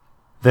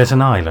There's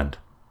an island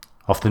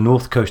off the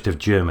north coast of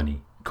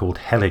Germany called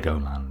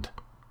Heligoland.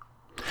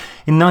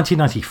 In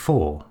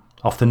 1994,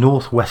 off the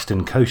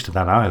northwestern coast of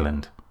that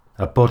island,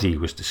 a body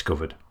was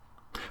discovered,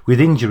 with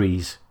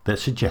injuries that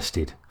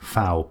suggested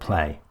foul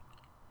play.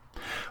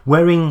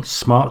 Wearing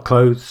smart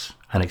clothes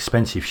and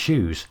expensive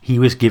shoes, he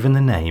was given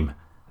the name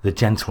the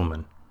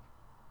Gentleman.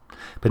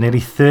 But nearly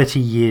 30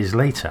 years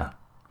later,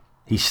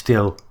 he's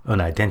still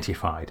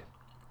unidentified,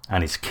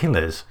 and his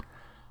killers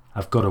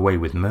have got away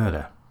with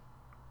murder.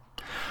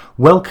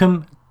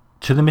 Welcome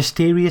to the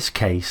mysterious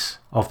case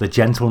of the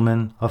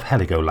Gentleman of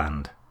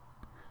Heligoland,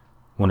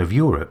 one of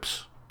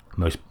Europe's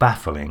most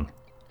baffling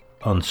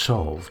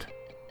unsolved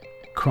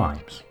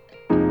crimes.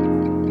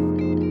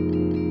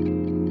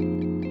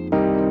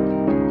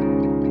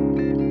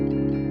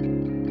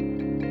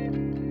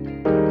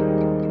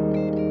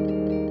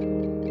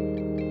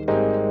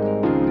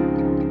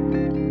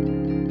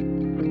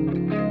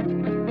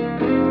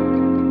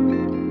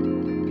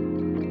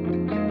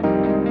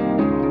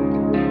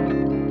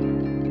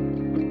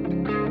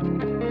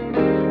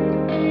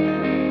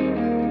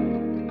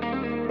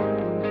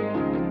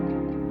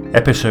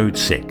 Episode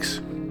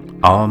 6.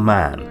 Our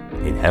Man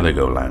in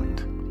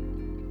Heligoland.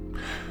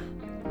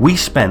 We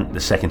spent the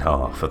second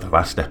half of the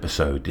last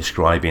episode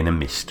describing a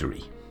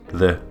mystery,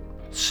 the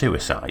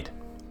suicide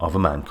of a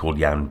man called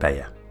Jan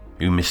Beyer,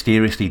 who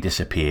mysteriously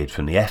disappeared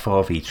from the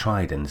FRV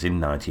Tridens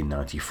in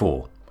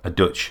 1994, a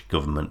Dutch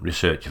government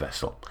research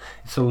vessel.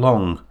 It's a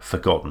long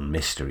forgotten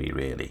mystery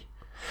really.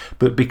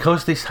 But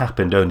because this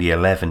happened only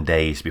 11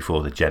 days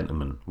before the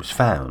gentleman was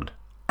found,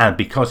 and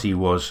because he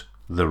was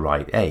the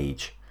right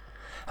age,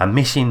 a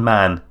missing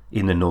man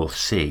in the North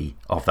Sea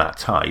of that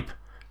type,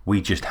 we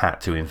just had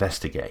to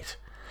investigate.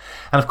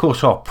 And of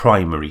course our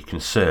primary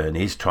concern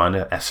is trying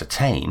to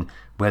ascertain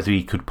whether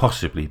he could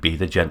possibly be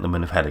the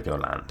Gentleman of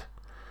Heligoland.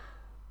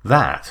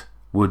 That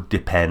would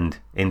depend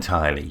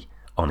entirely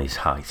on his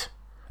height,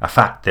 a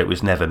fact that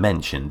was never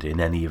mentioned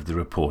in any of the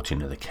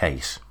reporting of the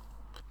case.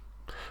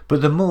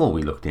 But the more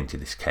we looked into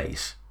this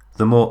case,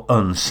 the more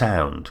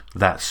unsound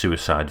that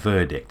suicide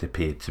verdict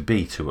appeared to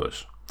be to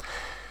us.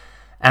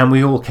 And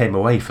we all came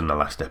away from the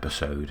last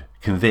episode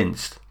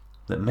convinced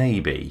that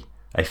maybe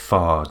a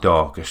far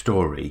darker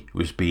story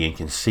was being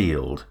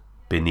concealed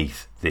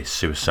beneath this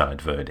suicide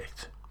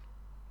verdict.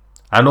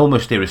 And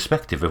almost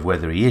irrespective of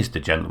whether he is the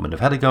Gentleman of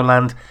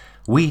Heligoland,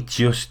 we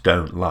just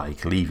don't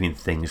like leaving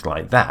things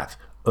like that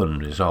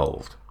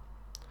unresolved.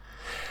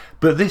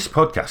 But this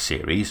podcast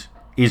series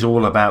is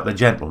all about the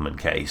Gentleman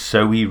case,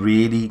 so we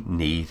really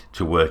need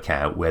to work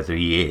out whether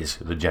he is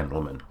the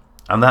Gentleman.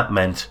 And that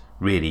meant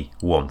really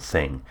one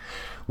thing.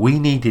 We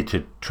needed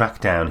to track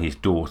down his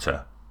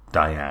daughter,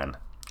 Diane,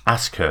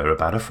 ask her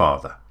about her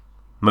father,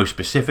 most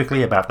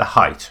specifically about the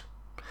height.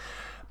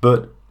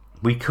 But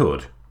we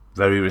could,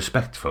 very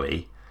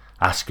respectfully,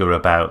 ask her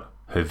about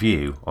her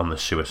view on the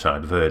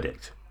suicide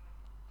verdict.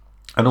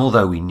 And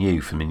although we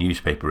knew from the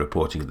newspaper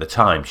reporting at the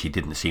time she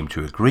didn't seem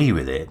to agree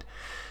with it,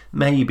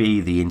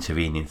 maybe the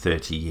intervening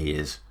 30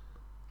 years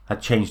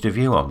had changed her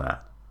view on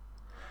that.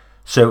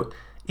 So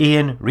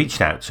Ian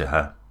reached out to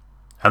her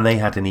and they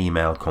had an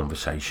email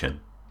conversation.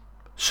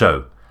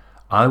 So,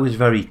 I was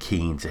very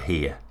keen to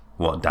hear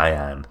what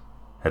Diane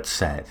had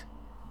said.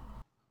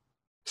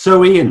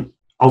 So Ian,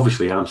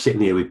 obviously I'm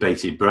sitting here with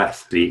bated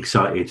breath, really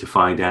excited to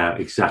find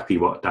out exactly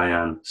what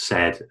Diane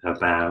said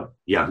about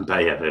Jan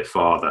Beyer, her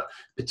father,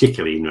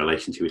 particularly in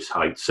relation to his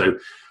height. So,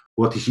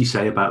 what did she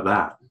say about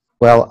that?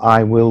 Well,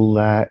 I will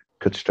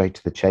cut straight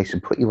to the chase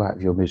and put you out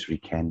of your misery,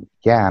 Ken.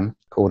 Jan,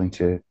 according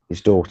to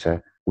his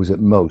daughter, was at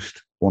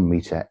most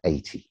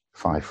 1.80 m,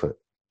 5'9",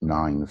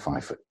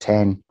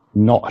 5'10",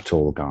 not a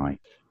tall guy.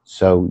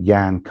 So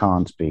Jan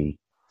can't be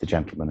the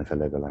Gentleman of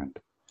Heligoland.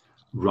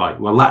 Right,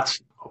 well that's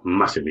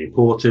massively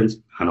important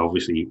and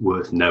obviously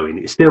worth knowing.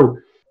 It still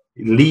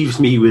leaves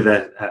me with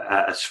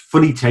a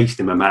funny taste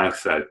in my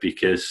mouth though,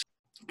 because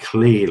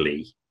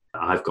clearly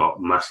I've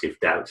got massive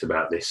doubts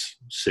about this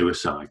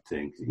suicide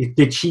thing.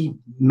 Did she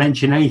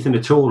mention anything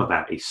at all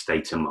about his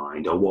state of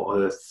mind or what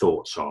her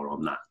thoughts are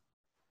on that?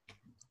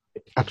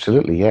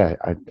 Absolutely, yeah.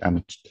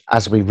 And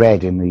as we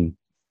read in the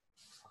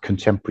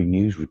contemporary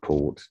news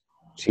report,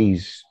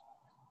 she's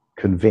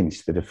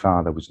convinced that her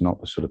father was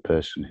not the sort of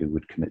person who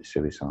would commit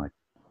suicide.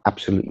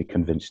 Absolutely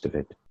convinced of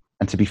it.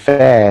 And to be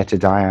fair to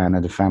Diane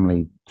and the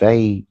family,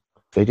 they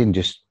didn't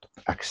just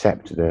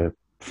accept the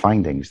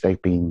findings.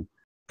 They've been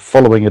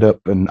following it up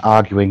and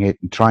arguing it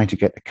and trying to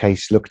get the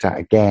case looked at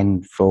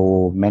again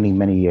for many,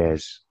 many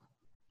years.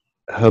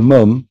 Her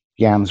mum,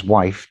 Jan's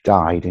wife,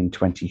 died in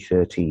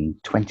 2013,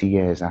 20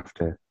 years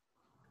after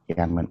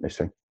Jan went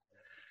missing.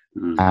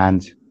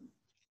 And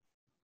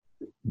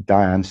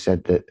Diane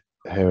said that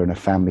her and her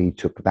family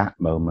took that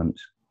moment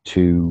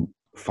to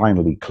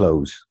finally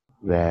close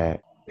their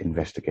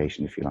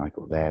investigation, if you like,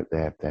 or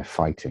their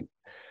fighting.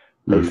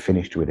 They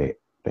finished with it.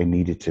 They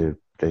needed to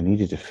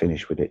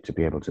finish with it to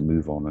be able to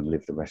move on and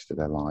live the rest of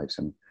their lives.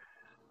 And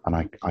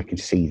I can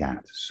see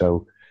that.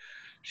 So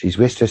she's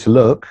wished us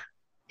luck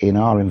in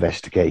our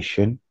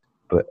investigation,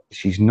 but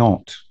she's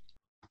not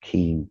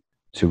keen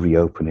to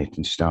reopen it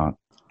and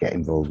get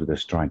involved with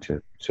us trying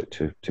to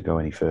go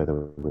any further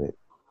with it.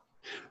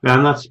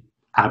 And that's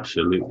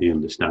absolutely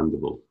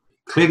understandable.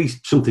 Clearly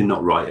something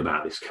not right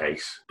about this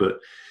case, but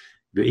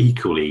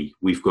equally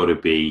we've got to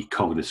be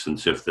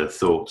cognizant of the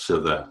thoughts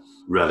of the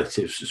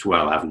relatives as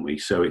well, haven't we?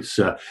 So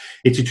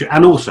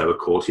and also, of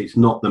course, it's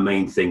not the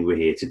main thing we're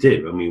here to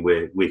do. I mean,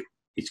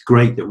 it's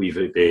great that we've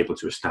been able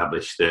to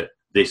establish that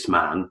this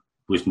man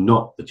was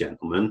not the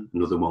gentleman,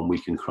 another one we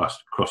can cross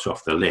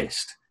off the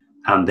list,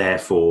 and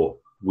therefore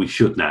we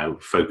should now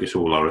focus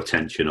all our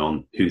attention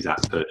on who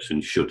that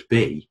person should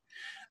be.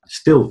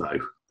 Still, though,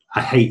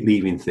 I hate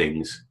leaving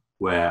things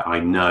where I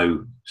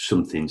know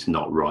something's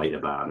not right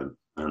about them,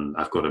 and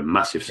I've got a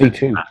massive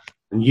sense of that.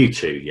 And you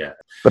too, yeah.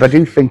 But I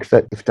do think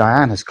that if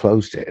Diane has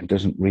closed it and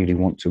doesn't really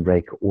want to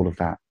rake all of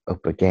that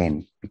up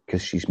again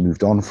because she's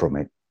moved on from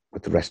it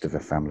with the rest of her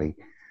family,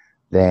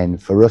 then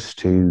for us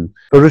to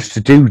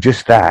do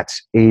just that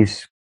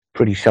is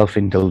pretty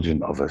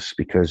self-indulgent of us,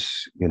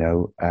 because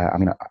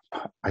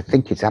I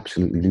think it's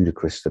absolutely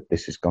ludicrous that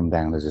this has gone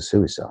down as a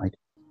suicide.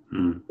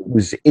 It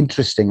was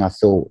interesting, I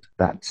thought,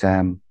 that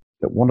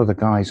that one of the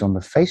guys on the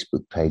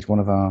Facebook page, one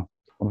of our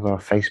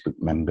Facebook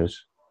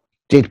members,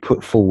 did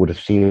put forward a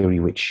theory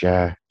which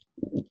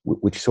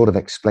sort of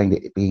explained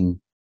it being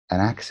an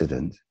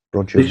accident.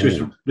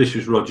 This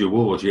was Roger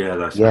Ward,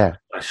 yeah.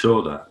 I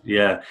saw that,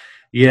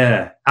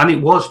 yeah. And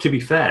it was, to be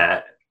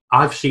fair,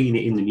 I've seen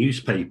it in the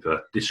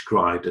newspaper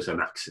described as an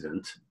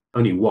accident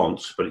only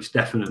once, but it's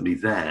definitely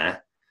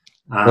there.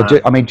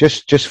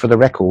 Just for the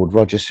record,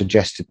 Roger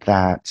suggested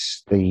that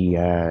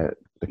the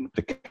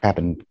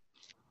cabin,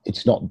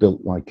 it's not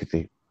built like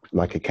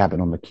a cabin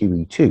on the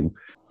QE2.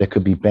 There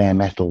could be bare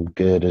metal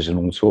girders and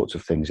all sorts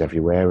of things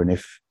everywhere. And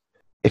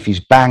if he's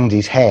banged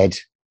his head,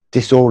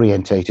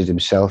 disorientated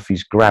himself,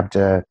 he's grabbed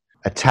a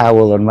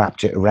towel and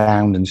wrapped it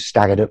around and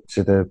staggered up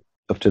to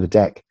the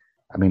deck.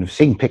 I mean, I've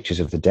seen pictures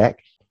of the deck.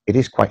 It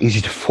is quite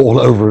easy to fall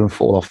over and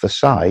fall off the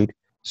side.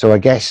 So I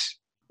guess,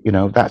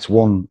 that's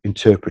one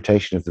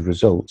interpretation of the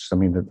results. I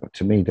mean,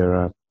 to me,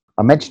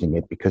 I'm mentioning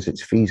it because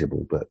it's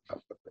feasible, but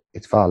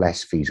it's far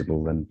less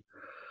feasible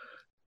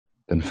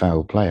than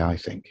foul play, I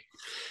think.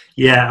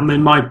 Yeah, I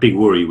mean, my big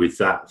worry with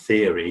that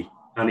theory,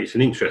 and it's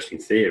an interesting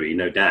theory,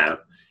 no doubt,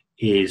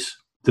 is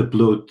the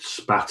blood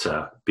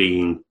spatter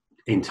being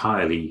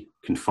entirely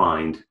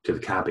confined to the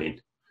cabin,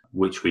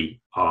 which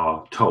we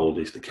are told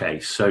is the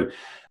case. So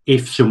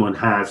if someone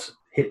has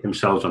hit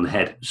themselves on the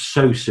head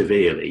so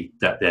severely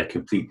that they're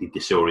completely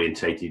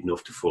disorientated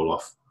enough to fall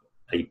off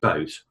a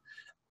boat,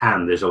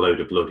 and there's a load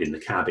of blood in the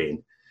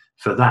cabin,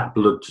 for that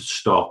blood to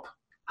stop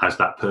as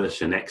that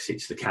person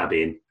exits the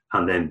cabin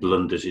and then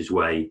blunders his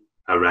way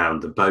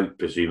around the boat,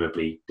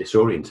 presumably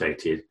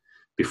disorientated,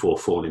 before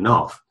falling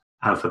off,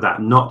 and for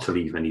that not to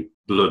leave any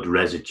blood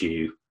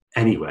residue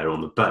anywhere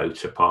on the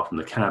boat apart from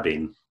the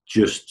cabin,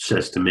 just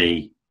says to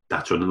me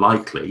that's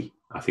unlikely.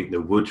 I think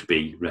there would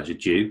be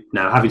residue.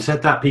 Now, having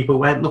said that, people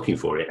weren't looking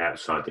for it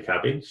outside the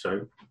cabin,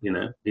 so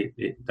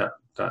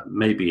that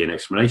may be an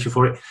explanation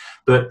for it.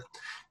 But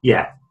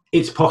yeah,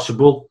 it's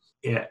possible.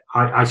 Yeah,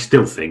 I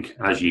still think,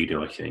 as you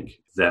do, I think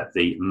that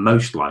the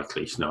most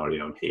likely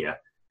scenario here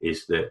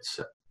is that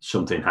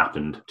something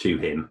happened to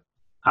him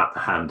at the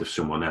hand of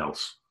someone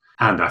else.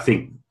 And I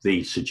think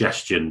the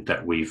suggestion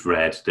that we've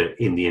read that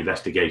in the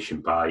investigation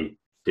by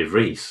De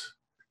Vries,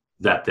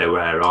 that there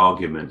were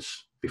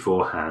arguments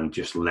beforehand,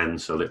 just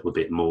lends a little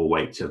bit more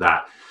weight to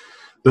that.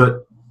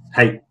 But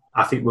hey,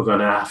 I think we're going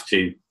to have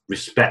to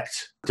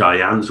respect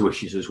Diane's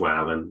wishes as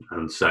well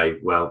and say,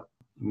 well,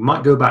 we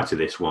might go back to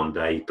this one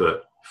day,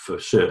 but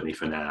certainly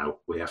for now,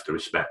 we have to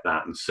respect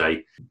that and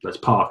say, let's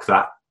park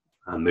that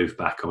and move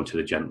back onto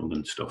the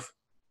gentleman stuff.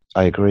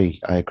 I agree.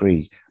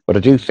 But I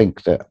do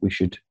think that we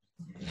should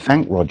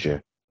thank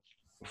Roger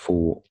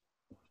for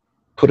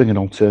putting an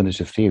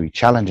alternative theory,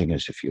 challenging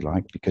us, if you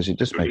like, because it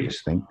does make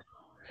us think.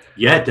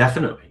 Yeah,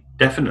 definitely.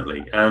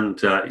 And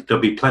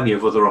there'll be plenty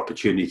of other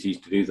opportunities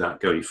to do that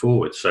going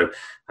forward. So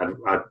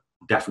I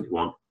definitely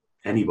want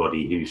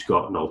anybody who's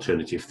got an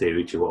alternative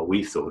theory to what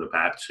we've thought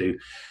about to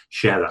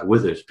share that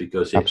with us,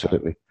 because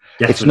absolutely.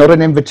 It's not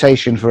an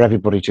invitation for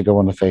everybody to go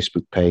on the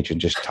Facebook page and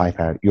just type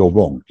out, you're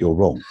wrong.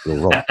 Don't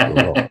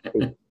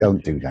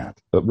do that.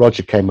 But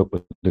Roger came up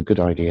with a good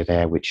idea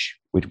there, which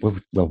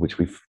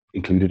we've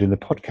included in the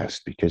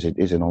podcast, because it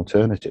is an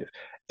alternative.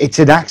 It's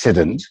an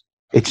accident.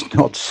 It's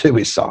not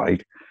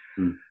suicide.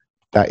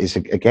 That is,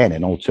 again,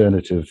 an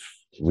alternative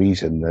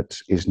reason that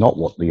is not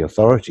what the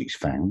authorities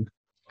found.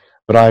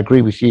 But I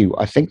agree with you.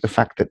 I think the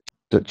fact that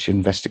Dutch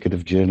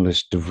investigative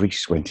journalist De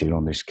Vries went in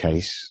on this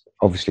case,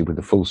 obviously with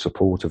the full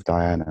support of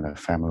Diane and her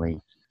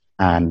family,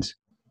 and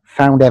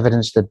found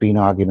evidence there'd been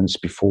arguments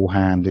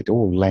beforehand, it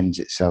all lends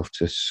itself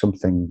to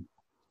something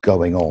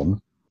going on.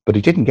 But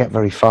he didn't get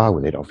very far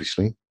with it,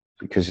 obviously,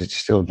 because it's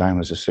still down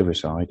as a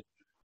suicide.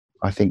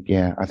 I think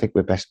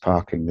we're best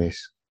parking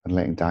this and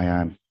letting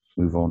Diane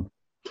move on.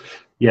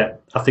 Yeah,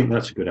 I think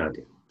that's a good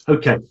idea.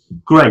 Okay,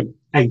 great.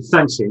 Hey,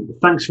 thanks, Ian.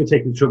 Thanks for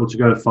taking the trouble to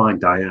go and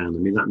find Diane. I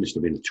mean, that must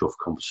have been a tough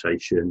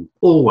conversation.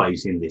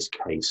 Always in this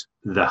case,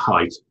 the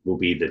height will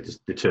be the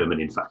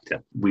determining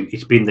factor.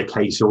 It's been the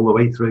case all the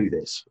way through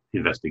this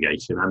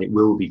investigation, and it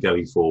will be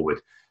going forward.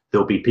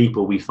 There'll be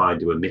people we find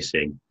who are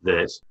missing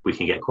that we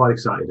can get quite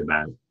excited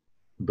about,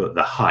 but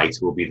the height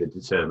will be the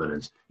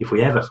determinant. If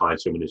we ever find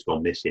someone who's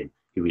gone missing,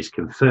 who is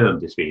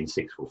confirmed as being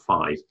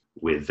 6'5",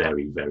 we're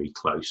very, very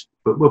close.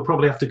 But we'll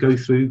probably have to go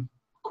through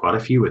quite a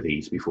few of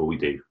these before we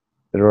do.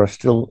 There are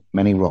still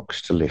many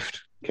rocks to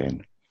lift,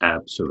 Ken.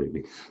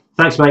 Absolutely.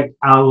 Thanks, mate.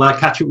 I'll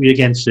catch up with you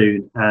again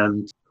soon,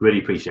 and really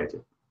appreciate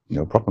it.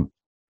 No problem.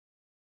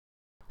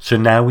 So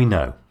now we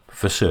know,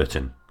 for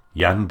certain,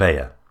 Jan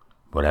Beyer,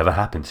 whatever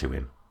happened to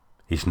him,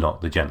 is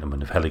not the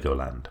gentleman of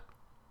Heligoland.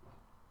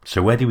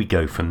 So where do we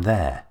go from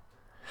there?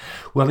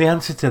 Well, the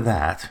answer to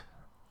that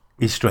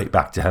is straight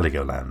back to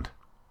Heligoland.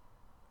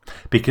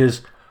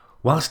 Because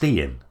whilst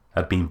Ian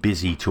had been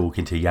busy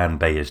talking to Jan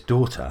Beyer's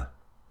daughter,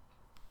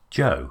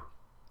 Joe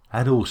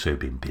had also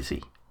been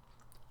busy.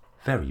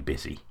 Very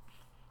busy.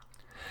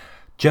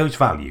 Joe's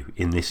value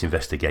in this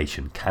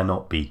investigation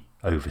cannot be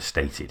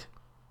overstated.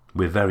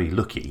 We're very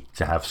lucky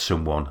to have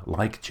someone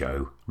like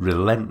Joe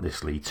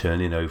relentlessly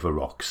turning over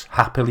rocks,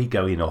 happily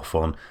going off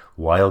on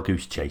wild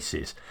goose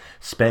chases,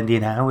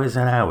 spending hours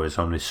and hours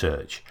on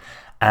research,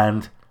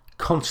 and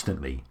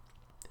constantly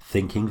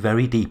thinking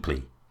very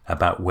deeply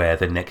about where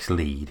the next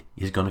lead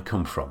is going to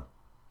come from.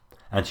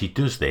 And she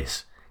does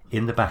this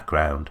in the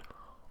background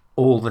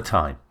all the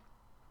time.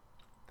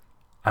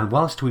 And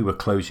whilst we were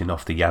closing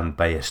off the Jan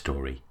Beyer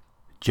story,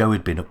 Joe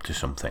had been up to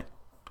something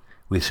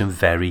with some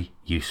very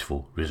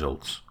useful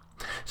results.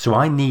 So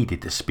I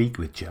needed to speak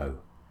with Joe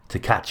to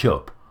catch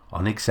up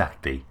on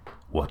exactly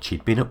what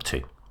she'd been up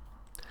to.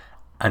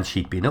 And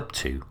she'd been up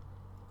to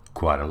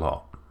quite a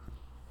lot.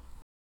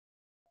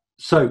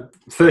 So,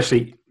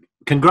 firstly,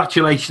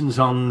 congratulations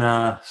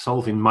on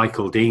solving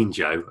Michael Dean,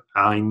 Joe.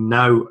 I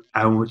know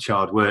how much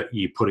hard work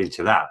you put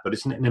into that, but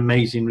isn't it an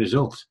amazing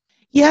result?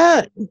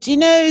 Yeah. Do you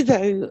know,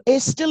 though,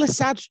 it's still a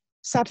sad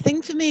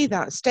thing for me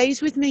that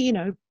stays with me, you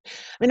know. I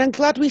mean, I'm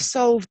glad we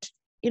solved,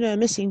 you know, a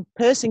missing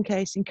person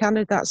case in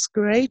Canada. That's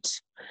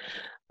great.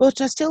 But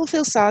I still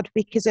feel sad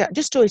because I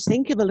just always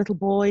think of a little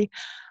boy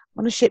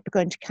on a ship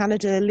going to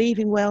Canada,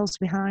 leaving Wales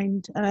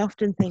behind. And I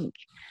often think,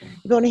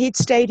 if only he'd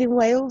stayed in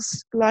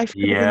Wales, life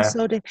could have been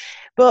so different.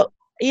 But,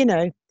 you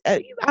know,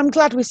 I'm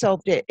glad we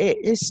solved it.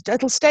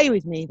 It'll stay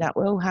with me, that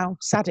will, how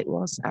sad it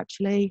was,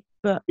 actually.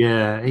 But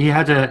yeah, he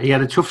had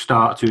a tough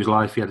start to his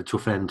life. He had a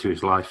tough end to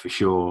his life for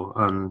sure,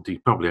 and he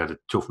probably had a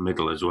tough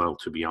middle as well,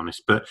 to be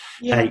honest. But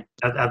hey,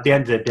 at the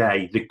end of the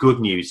day, the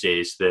good news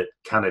is that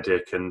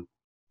Canada can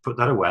put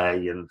that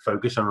away and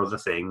focus on other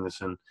things.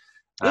 And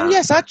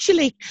yes,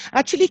 actually,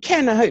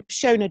 Ken, I hope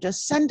Shona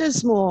does send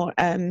us more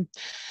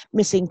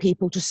missing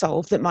people to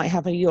solve that might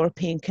have a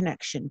European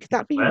connection. Could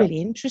that be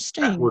really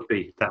interesting?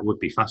 That would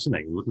be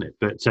fascinating, wouldn't it?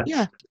 But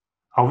yeah.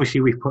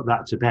 Obviously, we've put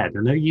that to bed.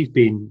 I know you've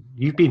been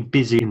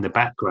busy in the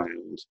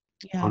background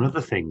on other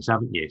things,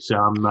 haven't you? So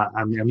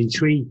I'm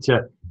intrigued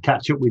to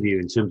catch up with you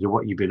in terms of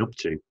what you've been up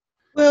to.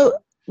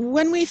 Well,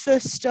 when we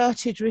first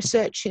started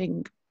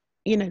researching,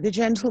 you know, the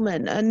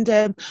gentleman,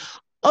 and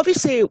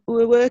obviously we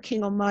were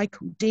working on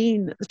Michael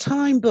Dean at the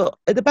time, but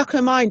at the back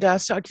of my mind, I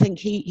started to think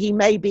he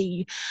may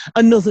be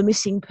another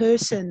missing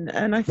person,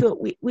 and I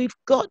thought we've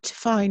got to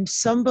find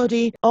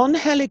somebody on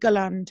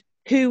Heligoland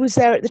who was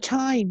there at the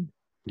time.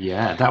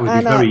 Yeah, that would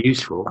be very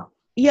useful.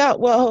 Yeah,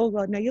 well,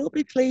 now you'll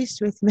be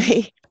pleased with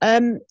me.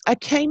 I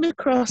came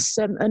across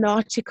an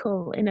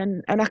article in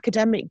an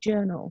academic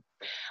journal.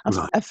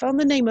 I found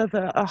the name of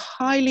a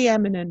highly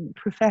eminent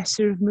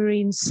professor of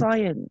marine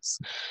science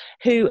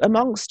who,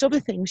 amongst other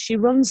things, she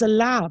runs a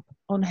lab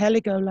on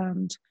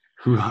Heligoland.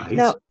 Right.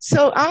 Now,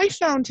 so I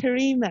found her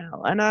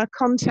email and I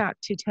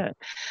contacted her.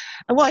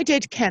 And what I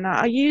did, Ken,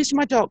 I used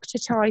my doctor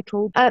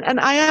title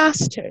and I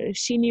asked her if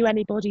she knew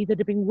anybody that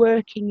had been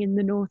working in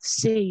the North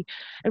Sea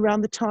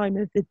around the time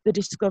of the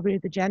discovery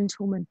of the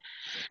gentleman.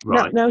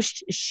 Right. Now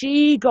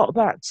she got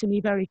back to me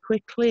very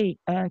quickly,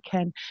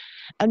 Ken.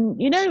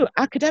 And, you know,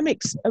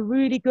 academics are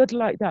really good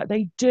like that.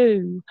 They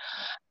do.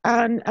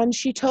 And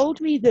she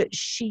told me that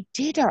she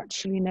did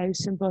actually know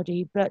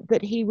somebody, but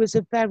that he was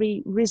a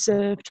very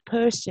reserved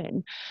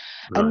person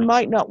and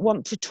might not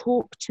want to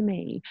talk to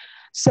me.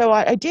 So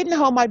I didn't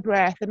hold my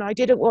breath, and I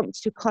didn't want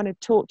to kind of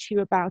talk to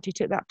you about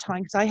it at that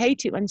time, because I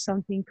hate it when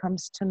something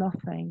comes to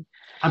nothing.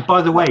 And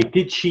by the way,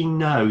 did she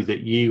know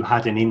that you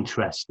had an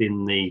interest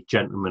in the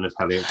gentleman of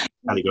Heligoland?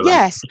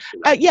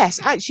 Yes.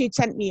 Actually, it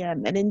sent me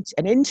an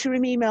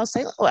interim email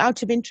saying, "Oh,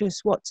 out of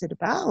interest, what's it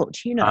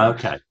about?" You know.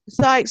 Okay.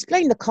 So I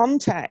explained the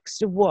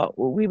context of what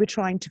we were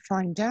trying to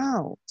find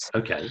out.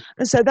 Okay.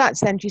 And so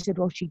that's then she said,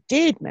 well, she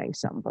did know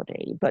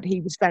somebody, but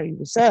he was very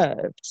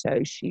reserved.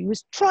 So she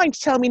was trying to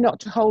tell me not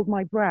to hold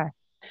my breath.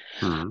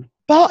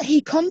 But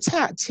he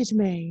contacted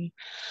me.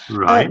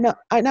 Right. No,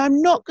 and I'm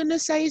not going to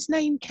say his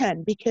name,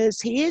 Ken, because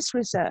he is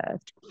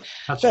reserved.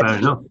 That's fair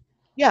enough.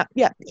 Yeah.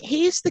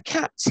 He's the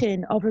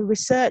captain of a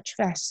research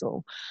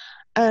vessel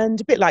and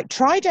a bit like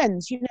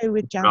tridents,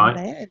 with Jan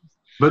Baez.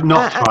 But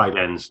not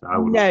tridents.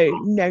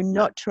 No,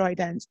 not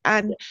tridents.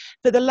 And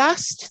for the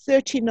last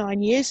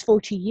 39 years,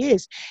 40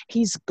 years,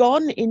 he's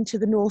gone into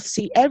the North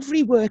Sea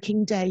every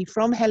working day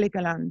from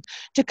Heligoland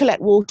to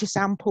collect water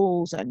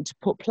samples and to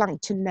put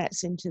plankton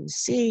nets into the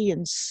sea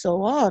and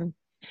so on.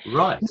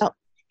 Right. Now,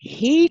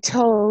 he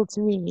told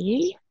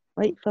me,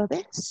 wait for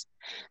this,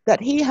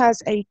 that he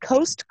has a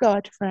Coast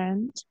Guard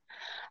friend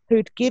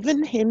who'd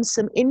given him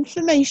some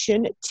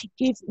information to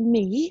give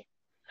me.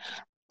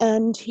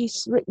 And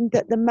he's written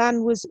that the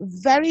man was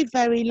very,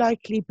 very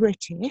likely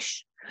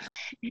British.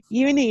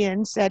 You and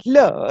Ian said,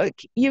 look,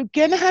 you're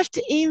going to have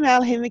to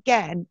email him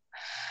again.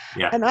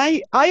 Yeah. And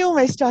I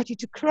almost started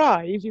to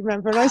cry, if you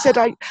remember. And I said,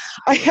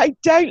 I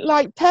don't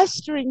like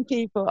pestering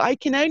people. I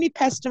can only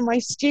pester my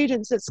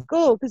students at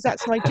school because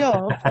that's my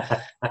job.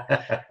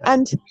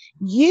 And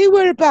you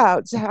were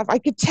about to have, I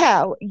could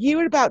tell, you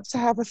were about to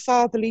have a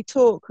fatherly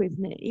talk with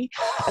me,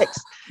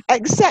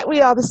 except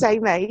we are the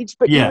same age,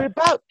 but you were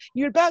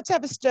about to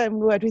have a stern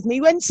word with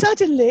me when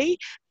suddenly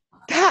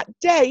that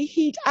day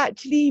he'd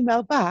actually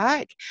emailed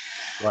back.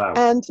 Wow.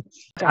 And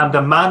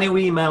the man who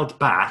emailed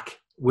back,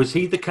 was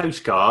he the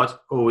Coast Guard,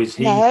 or is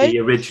he the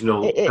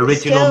original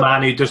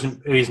man who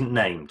isn't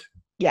named?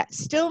 Yeah,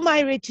 still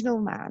my original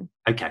man.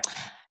 Okay.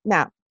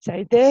 Now,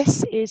 so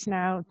this is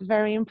now the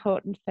very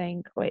important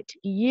thing which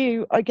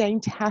you are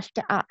going to have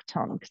to act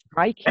on, because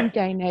I can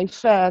go no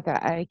further,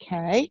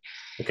 okay?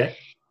 Okay.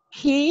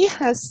 He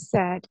has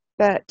said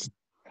that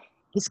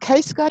his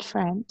Coast Guard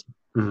friend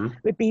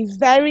would be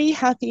very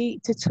happy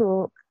to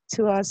talk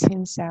to us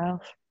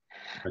himself.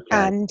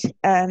 Okay.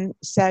 And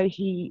so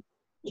he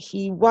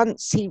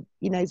wants,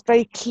 it's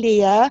very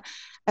clear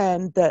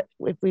that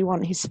if we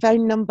want his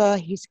phone number,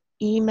 his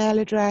email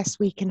address,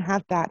 we can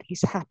have that.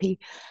 He's happy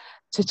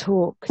to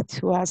talk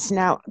to us.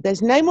 Now,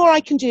 there's no more I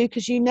can do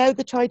because you know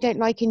that I don't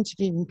like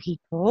interviewing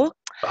people.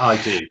 I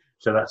do.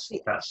 So that's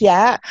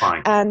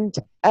fine. And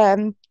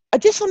I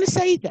just want to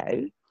say,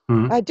 though,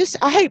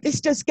 I hope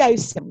this does go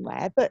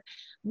somewhere, but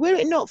were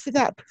it not for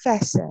that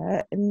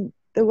professor and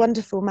the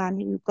wonderful man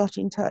who got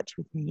in touch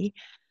with me,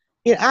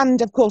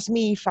 and of course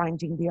me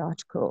finding the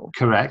article.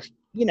 Correct.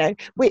 I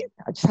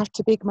just have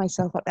to big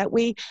myself up that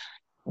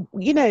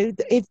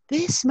if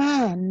this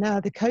man now,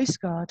 the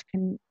Coast Guard,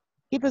 can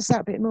give us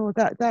that bit more,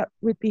 that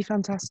would be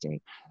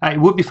fantastic.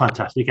 It would be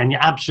fantastic, and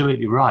you're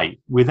absolutely right.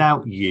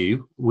 Without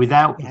you,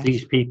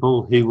 these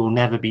people who will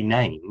never be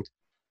named,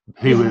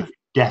 who have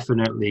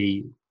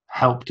definitely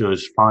helped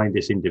us find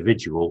this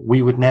individual,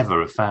 we would never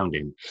have found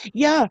him.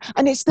 Yeah,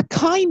 and it's the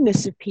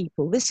kindness of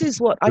people. This is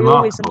what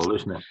Remarkable,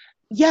 isn't it?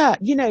 Yeah,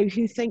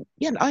 who think,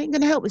 I'm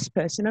going to help this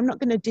person. I'm not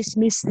going to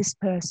dismiss this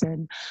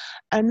person.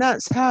 And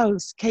that's how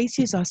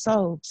cases are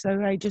solved.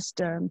 So I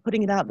just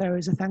putting it out there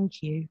as a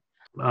thank you.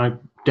 I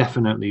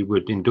definitely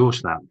would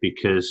endorse that,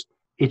 because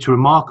it's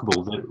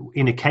remarkable that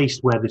in a case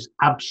where there's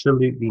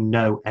absolutely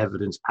no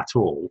evidence at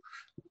all,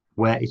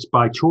 where it's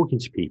by talking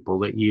to people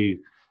that you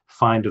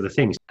find other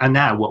things. And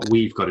now what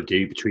we've got to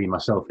do between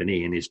myself and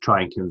Ian is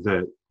try and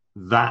convert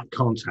that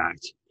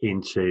contact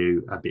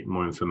into a bit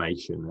more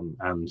information,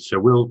 and so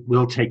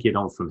we'll take it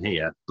on from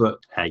here. But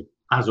hey,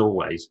 as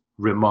always,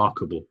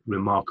 remarkable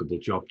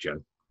job, Joe.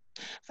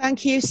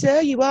 Thank you,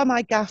 sir. You are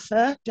my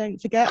gaffer. Don't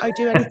forget, I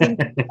do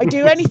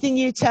anything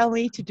you tell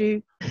me to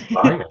do.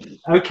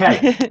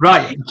 Okay,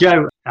 right,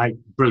 Joe.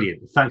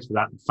 Brilliant. Thanks for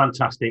that.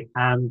 Fantastic.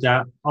 And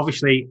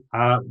obviously,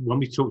 when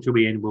we talk to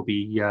Ian, we'll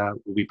be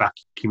back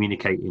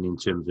communicating in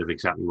terms of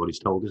exactly what he's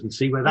told us and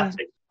see where that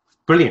takes.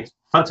 Brilliant.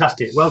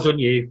 Fantastic. Well done,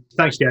 you.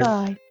 Thanks, Joe.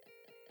 Bye.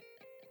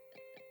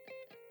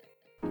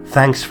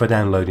 Thanks for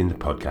downloading the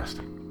podcast.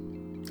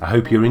 I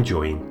hope you're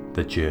enjoying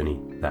the journey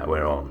that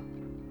we're on.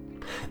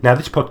 Now,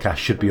 this podcast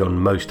should be on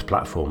most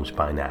platforms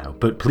by now,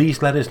 but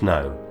please let us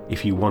know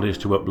if you want us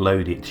to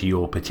upload it to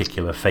your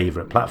particular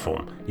favourite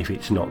platform if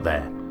it's not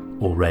there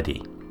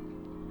already.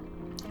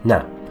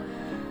 Now,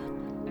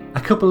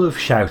 a couple of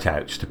shout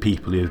outs to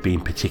people who have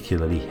been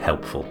particularly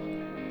helpful.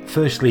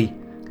 Firstly,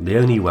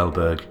 Leonie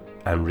Welberg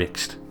and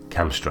Rixt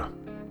Kamstra.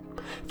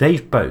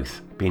 They've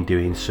both been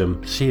doing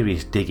some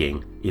serious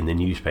digging in the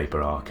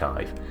newspaper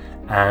archive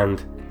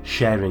and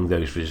sharing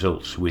those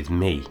results with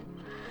me,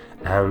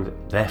 and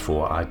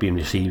therefore I've been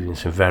receiving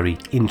some very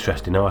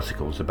interesting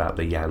articles about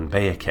the Jan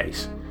Bayer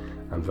case.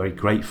 I'm very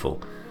grateful.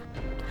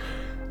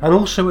 And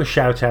also a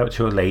shout out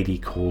to a lady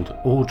called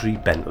Audrey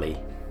Bentley.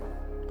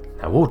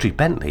 Now, Audrey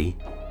Bentley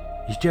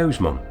is Joe's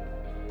mum.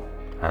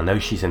 I know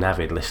she's an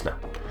avid listener,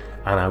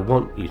 and I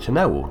want you to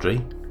know,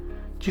 Audrey,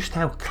 just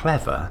how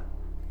clever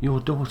your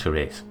daughter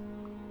is.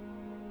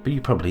 But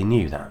you probably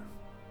knew that.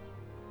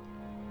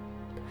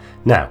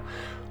 Now,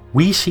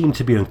 we seem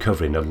to be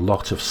uncovering a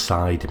lot of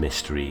side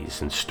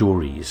mysteries and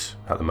stories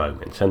at the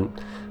moment, and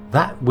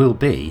that will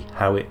be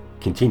how it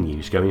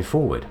continues going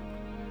forward.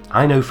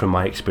 I know from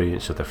my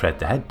experience of the Fred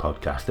the Head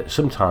podcast that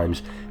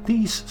sometimes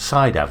these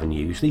side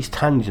avenues, these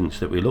tangents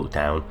that we look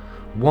down,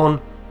 one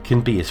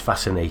can be as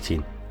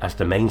fascinating as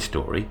the main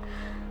story,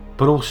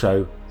 but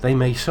also they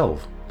may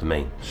solve the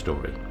main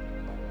story.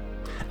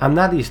 And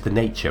that is the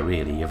nature,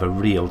 really, of a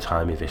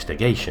real-time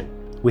investigation.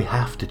 We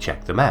have to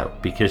check them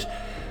out because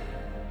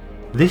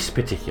this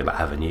particular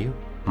avenue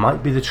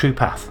might be the true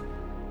path.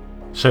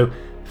 So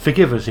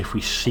forgive us if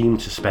we seem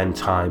to spend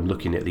time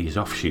looking at these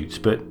offshoots,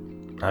 but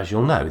as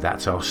you'll know,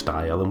 that's our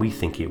style and we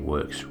think it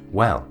works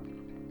well.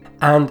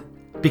 And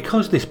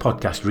because this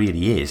podcast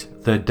really is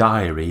the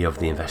diary of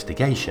the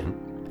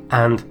investigation,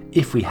 and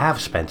if we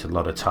have spent a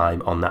lot of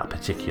time on that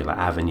particular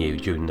avenue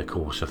during the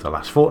course of the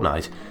last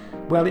fortnight,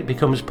 well, it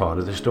becomes part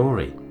of the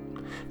story.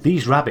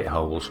 These rabbit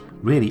holes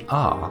really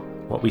are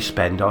what we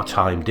spend our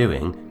time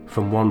doing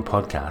from one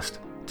podcast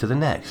to the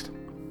next.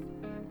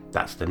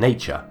 That's the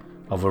nature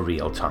of a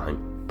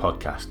real-time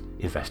podcast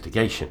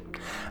investigation.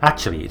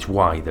 Actually, it's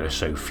why there are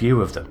so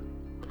few of them,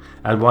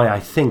 and why I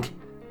think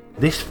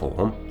this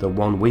form, the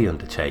one we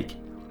undertake,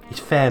 is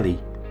fairly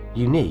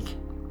unique.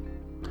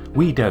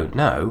 We don't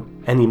know,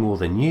 any more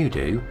than you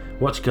do,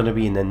 what's going to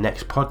be in the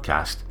next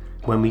podcast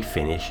when we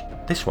finish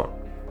this one.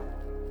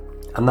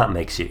 And that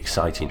makes it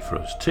exciting for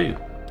us too.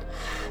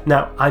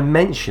 Now, I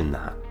mention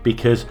that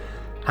because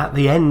at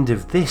the end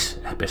of this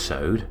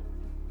episode,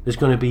 there's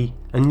going to be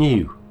a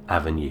new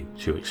avenue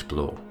to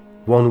explore.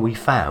 One we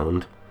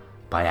found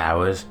by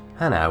hours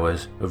and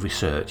hours of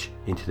research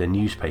into the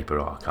newspaper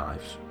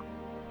archives.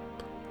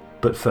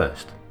 But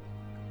first,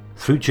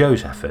 through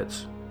Joe's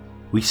efforts,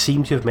 we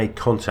seem to have made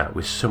contact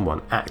with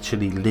someone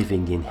actually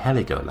living in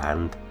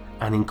Heligoland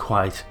and in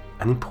quite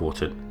an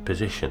important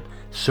position.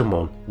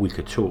 Someone we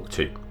could talk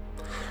to.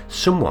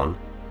 Someone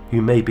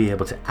who may be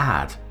able to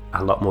add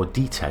a lot more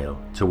detail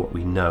to what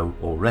we know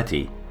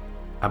already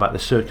about the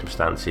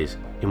circumstances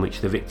in which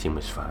the victim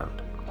was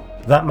found.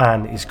 That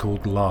man is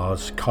called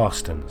Lars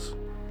Carstens.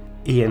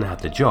 Ian had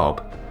the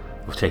job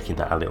of taking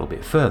that a little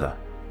bit further,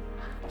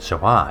 so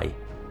I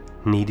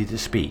needed to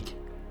speak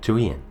to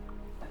Ian.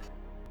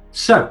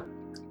 So,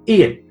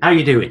 Ian, how are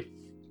you doing?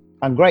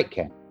 I'm great,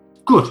 Ken.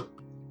 Good.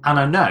 And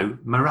I know,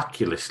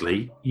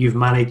 miraculously, you've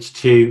managed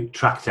to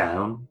track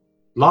down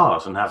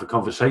Lars and have a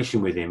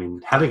conversation with him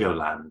in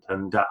Heligoland.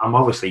 And I'm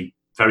obviously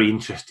very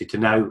interested to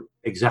know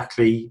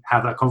exactly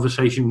how that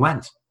conversation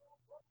went.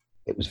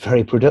 It was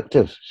very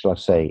productive, shall I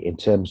say, in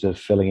terms of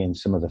filling in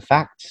some of the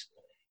facts.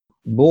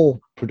 More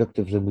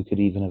productive than we could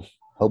even have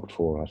hoped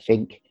for, I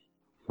think.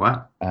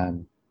 Wow.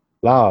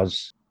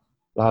 Lars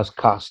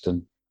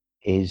Carsten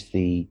is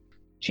the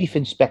Chief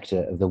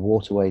Inspector of the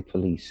Waterway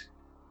Police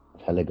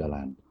of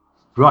Heligoland.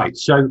 Right.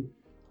 So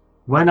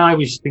when I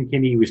was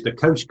thinking he was the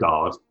Coast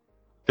Guard,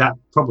 that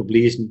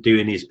probably isn't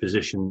doing his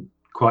position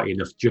quite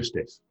enough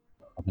justice.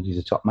 I mean, he's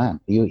a top man.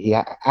 He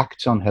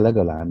acts on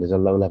Heligoland as a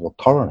low-level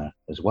coroner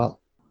as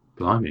well.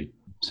 Blimey.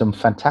 Some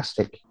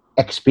fantastic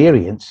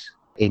experience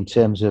in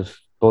terms of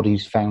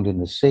bodies found in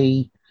the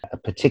sea,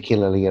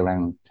 particularly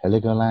around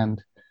Heligoland.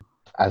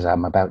 As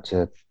I'm about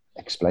to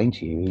explain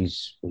to you,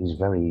 he's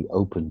very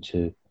open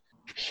to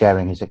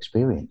sharing his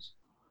experience.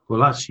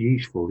 Well, that's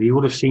useful. He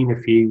would have seen a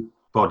few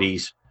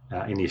bodies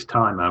in his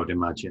time, I would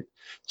imagine.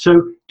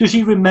 So does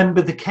he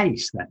remember the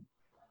case then?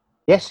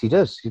 Yes, he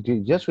does. He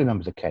does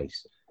remember the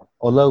case,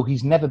 although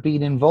he's never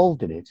been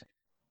involved in it.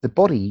 The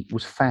body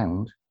was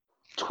found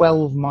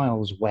 12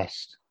 miles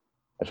west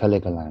of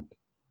Heligoland.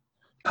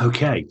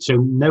 Okay, so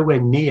nowhere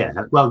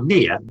near, well,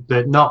 near,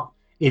 but not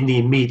in the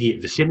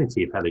immediate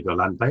vicinity of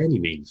Heligoland by any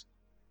means.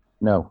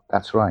 No,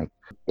 that's right.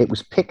 It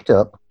was picked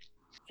up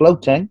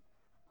floating,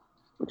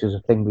 which is a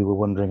thing we were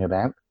wondering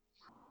about,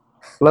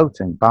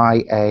 floating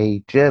by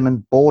a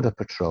German border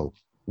patrol.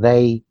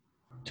 They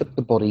took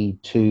the body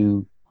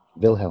to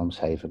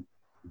Wilhelmshaven,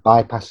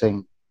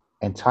 bypassing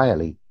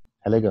entirely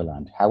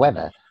Heligoland.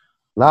 However,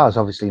 Lars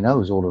obviously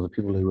knows all of the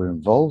people who were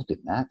involved in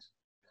that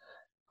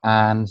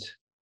and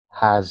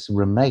has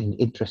remained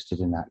interested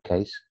in that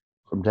case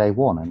from day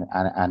one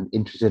and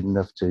interested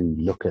enough to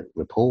look at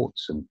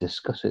reports and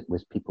discuss it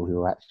with people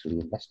who are actually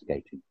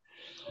investigating.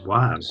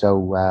 Wow.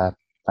 So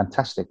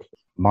fantastic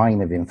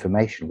mine of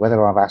information.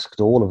 Whether I've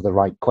asked all of the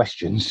right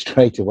questions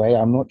straight away,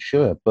 I'm not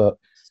sure. But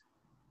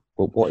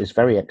what is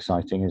very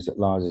exciting is that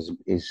Lars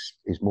is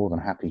more than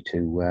happy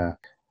to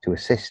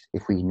assist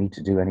if we need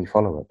to do any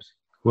follow-ups.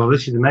 Well,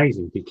 this is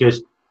amazing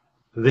because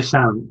this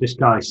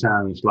guy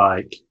sounds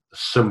like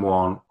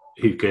someone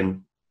who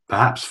can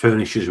perhaps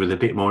furnish us with a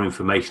bit more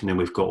information than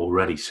we've got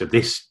already. So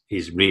this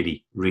is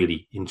really,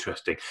 really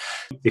interesting.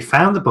 They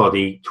found the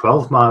body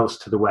 12 miles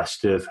to the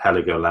west of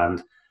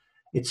Heligoland.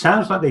 It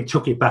sounds like they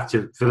took it back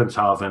to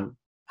Wilhelmshaven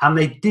and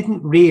they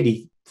didn't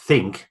really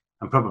think,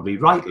 and probably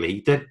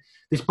rightly, that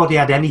this body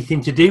had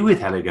anything to do with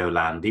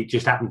Heligoland. It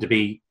just happened to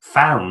be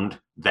found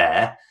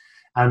there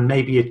and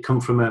maybe it come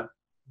from a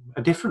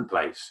different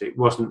place. It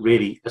wasn't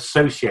really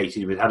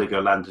associated with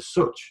Heligoland as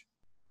such.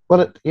 Well,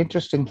 the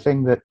interesting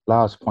thing that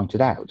Lars pointed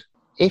out,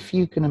 if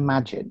you can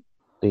imagine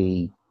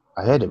I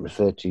heard it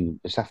referred to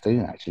this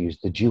afternoon actually as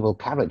the dual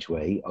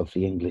carriageway of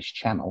the English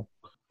Channel,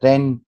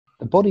 then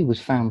the body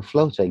was found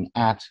floating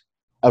at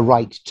a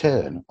right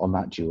turn on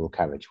that dual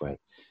carriageway.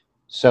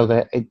 So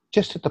that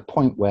just at the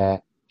point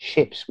where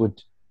ships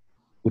would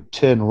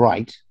turn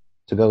right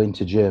to go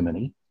into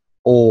Germany,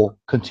 or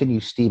continue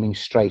steaming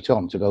straight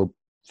on to go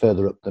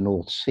further up the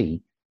North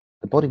Sea,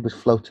 the body was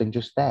floating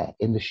just there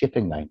in the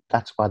shipping lane.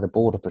 That's why the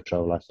Border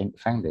Patrol, I think,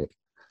 found it.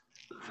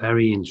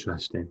 Very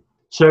interesting.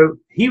 So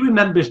he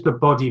remembers the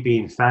body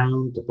being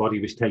found. The body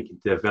was taken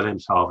to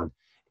Wilhelmshaven.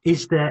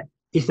 Is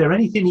there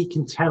anything he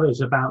can tell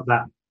us about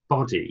that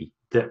body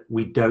that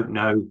we don't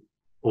know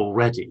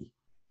already?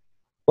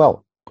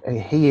 Well,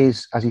 he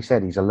is, as he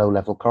said, he's a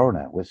low-level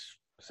coroner with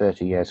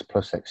 30 years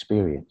plus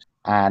experience.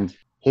 And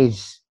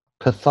his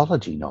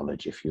pathology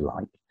knowledge, if you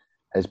like,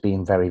 has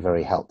been very,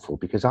 very helpful,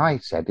 because I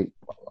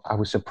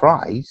was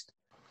surprised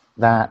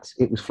that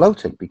it was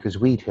floating, because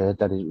we'd heard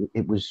that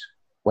it was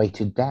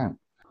weighted down.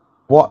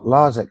 What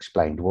Lars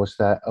explained was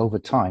that over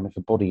time, if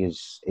a body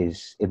is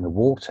in the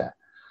water,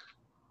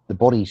 the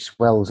body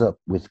swells up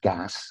with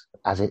gas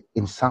as it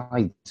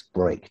insides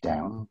break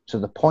down to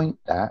the point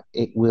that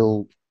it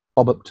will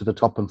bob up to the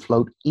top and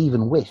float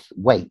even with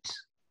weight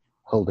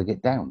holding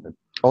it down. The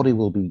body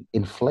will be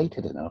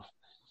inflated enough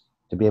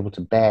to be able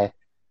to bear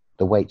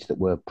the weights that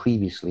were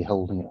previously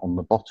holding it on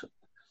the bottom.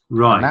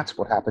 Right. And that's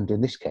what happened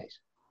in this case.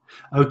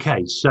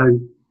 Okay, so,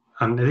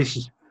 and this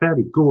is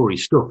fairly gory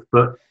stuff,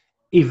 but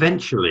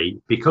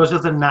eventually, because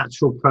of the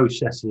natural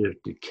processes of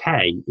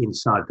decay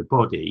inside the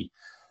body,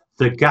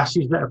 the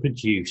gases that are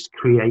produced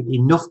create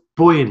enough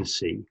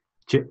buoyancy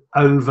to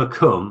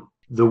overcome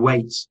the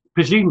weights.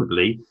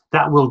 Presumably,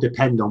 that will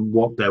depend on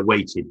what they're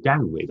weighted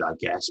down with, I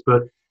guess.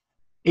 But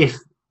if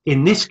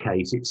in this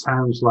case, it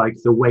sounds like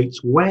the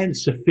weights weren't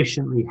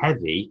sufficiently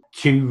heavy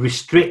to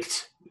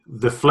restrict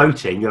the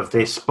floating of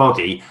this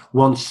body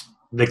once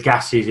the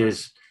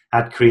gases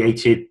had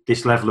created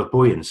this level of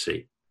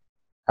buoyancy.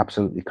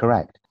 Absolutely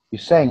correct. You're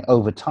saying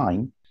over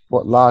time.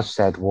 What Lars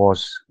said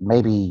was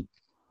maybe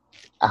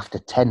after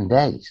 10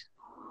 days,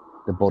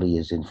 the body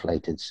is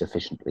inflated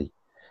sufficiently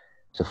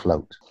to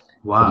float.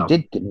 Wow. But he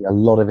did give me a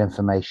lot of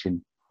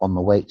information on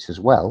the weights as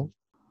well.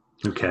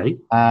 Okay.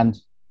 And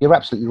you're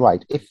absolutely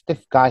right. If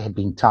this guy had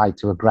been tied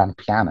to a grand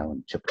piano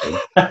and chucked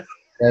in,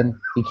 then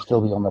he'd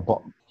still be on the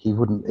bottom. He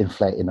wouldn't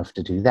inflate enough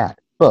to do that.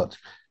 But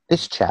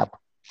this chap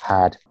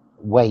had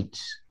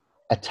weights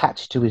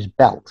attached to his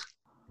belt.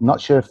 I'm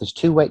not sure if there's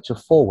 2 weights or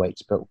 4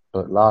 weights, but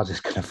Lars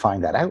is going to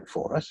find that out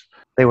for us.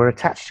 They were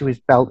attached to his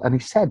belt, and he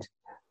said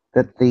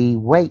that the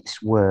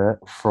weights were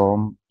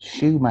from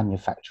shoe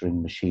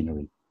manufacturing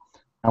machinery.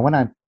 Now, when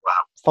I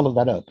followed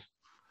that up,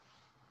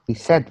 he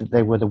said that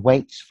they were the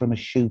weights from a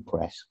shoe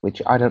press,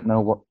 which I don't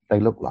know what they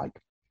look like,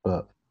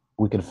 but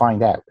we can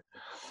find out.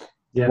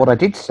 Yeah. What I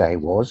did say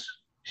was,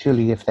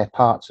 surely if they're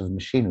parts of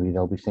machinery,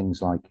 there'll be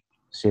things like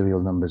serial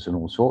numbers and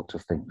all sorts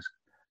of things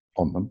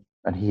on them.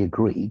 And he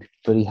agreed,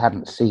 but he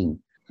hadn't seen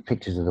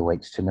pictures of the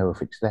weights to know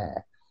if it's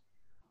there.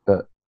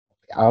 But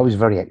I was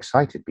very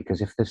excited,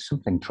 because if there's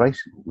something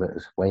traceable that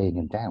is weighing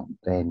him down,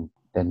 then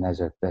there's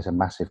a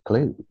massive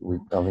clue.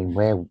 I mean,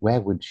 where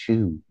would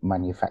shoe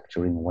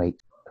manufacturing weight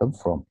come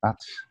from?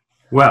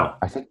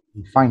 I think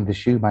you find the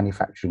shoe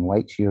manufacturing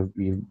weights, you're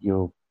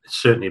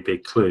it's certainly a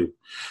big clue.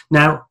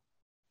 Now,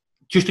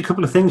 just a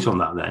couple of things on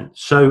that then.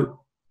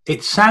 So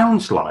it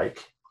sounds like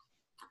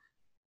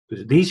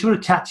these were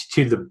attached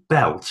to the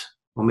belt,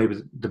 or maybe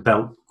the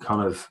belt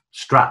kind of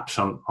straps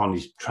on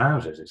his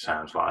trousers, it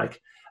sounds like.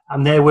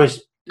 And there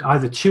was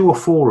either 2 or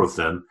 4 of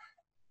them.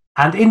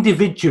 And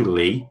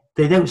individually,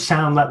 they don't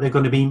sound like they're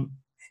going to be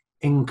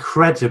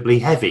incredibly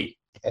heavy.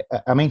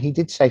 I mean, he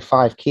did say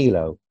 5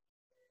 kilo.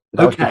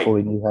 That was before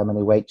he knew how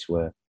many weights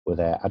were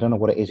there. I don't know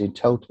what it is in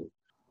total.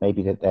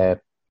 Maybe that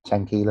they're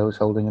 10 kilos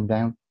holding him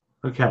down.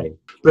 Okay.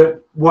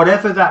 But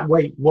whatever that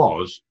weight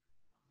was,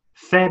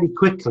 fairly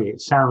quickly, it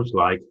sounds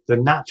like the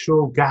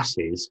natural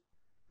gases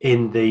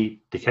in the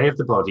decay of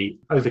the body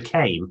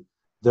overcame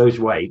those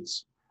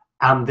weights,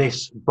 and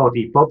this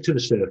body bobbed to the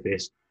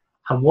surface.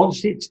 And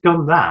once it's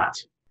done that,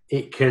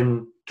 it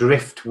can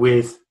drift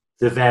with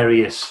the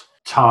various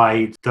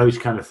tides, those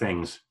kind of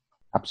things.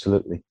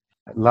 Absolutely.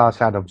 Lars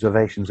had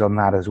observations on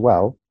that as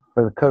well.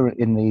 For the current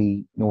in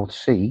the North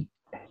Sea,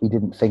 he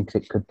didn't think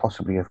it could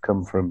possibly have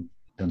come from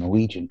the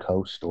Norwegian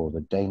coast or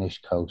the Danish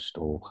coast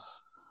or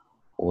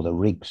the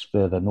rigs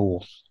further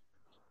north,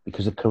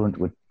 because the current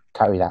would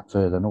carry that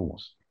further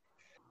north.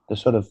 The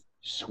sort of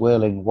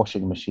swirling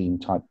washing machine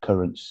type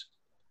currents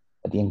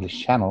at the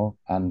English Channel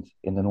and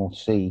in the North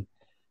Sea,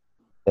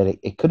 that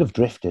it could have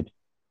drifted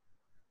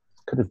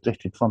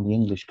from the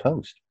English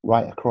coast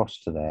right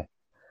across to there.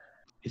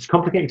 It's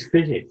complicated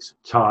physics,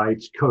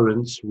 tides,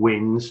 currents,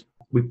 winds.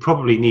 We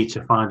probably need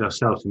to find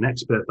ourselves an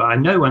expert, but I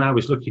know when I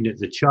was looking at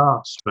the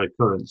charts for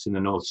currents in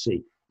the North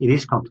Sea, it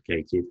is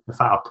complicated. In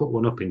fact, I'll put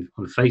one up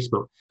on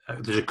Facebook.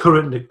 There's a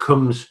current that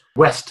comes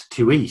west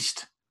to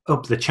east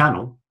up the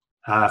channel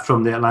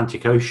from the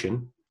Atlantic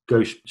Ocean,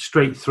 goes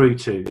straight through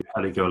to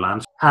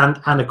Heligoland.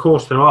 And of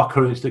course, there are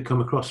currents that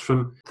come across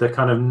from the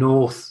kind of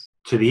north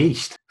to the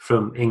east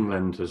from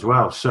England as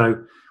well.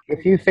 So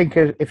if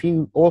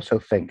you also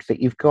think that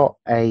you've got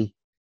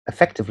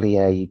effectively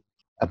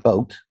a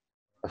boat,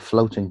 a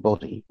floating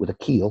body with a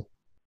keel,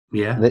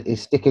 that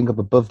is sticking up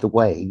above the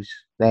waves,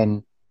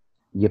 then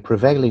your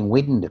prevailing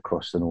wind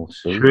across the North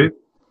Sea True.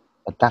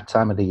 at that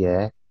time of the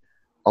year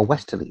are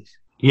westerlies.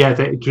 Yeah,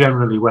 they're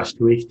generally west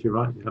to east. You're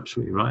right. You're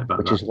absolutely right about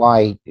Which that. is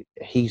why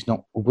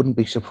wouldn't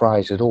be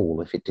surprised at all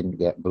if it didn't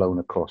get blown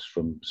across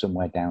from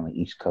somewhere down the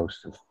east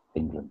coast of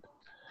England.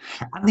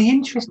 And the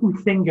interesting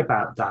thing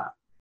about that,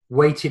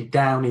 weighted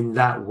down in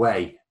that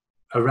way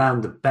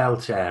around the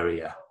belt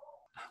area,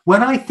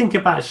 when I think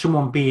about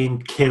someone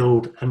being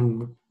killed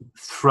and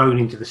thrown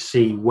into the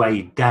sea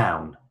weighed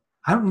down,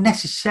 I don't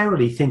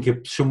necessarily think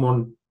of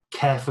someone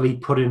carefully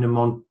putting them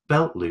on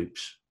belt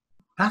loops.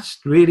 That's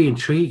really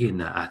intriguing,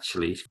 that,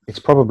 actually. It's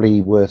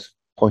probably worth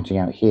pointing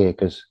out here,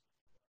 because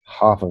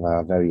half of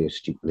our very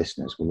astute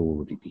listeners will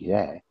already be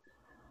there.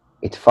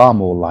 It's far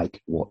more like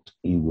what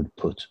you would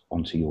put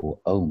onto your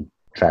own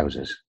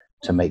trousers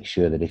to make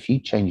sure that if you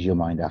change your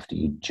mind after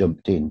you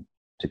jumped in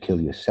to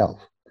kill yourself,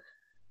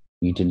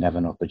 you didn't have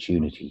an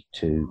opportunity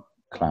to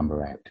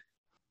clamber out.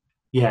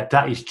 Yeah,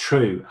 that is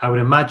true. I would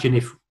imagine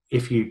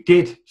if you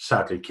did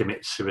sadly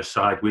commit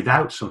suicide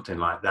without something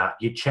like that,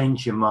 you'd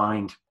change your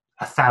mind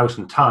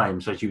 1,000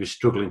 times as you were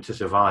struggling to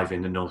survive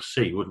in the North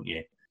Sea, wouldn't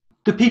you?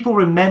 Do people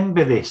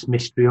remember this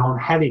mystery on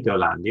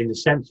Heligoland in the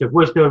sense of,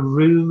 was there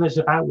rumours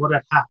about what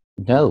had happened?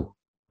 No,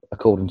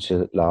 according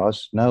to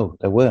Lars, no,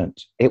 there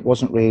weren't. It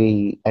wasn't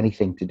really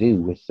anything to do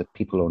with the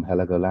people on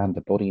Heligoland.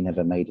 The body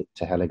never made it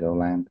to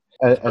Heligoland.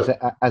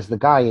 As the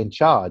guy in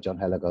charge on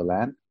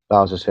Heligoland,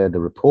 Lars has heard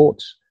the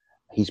reports.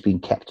 He's been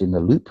kept in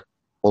the loop,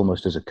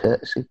 almost as a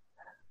courtesy,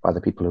 by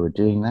the people who are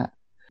doing that.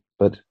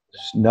 But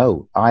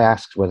no, I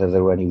asked whether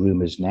there were any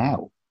rumours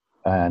now,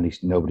 and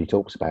nobody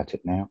talks about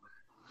it now.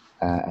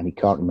 And he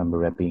can't remember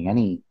there being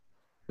any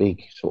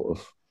big sort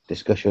of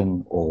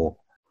discussion or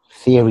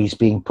theories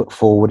being put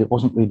forward. It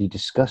wasn't really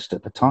discussed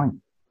at the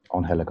time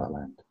on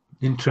Heligoland.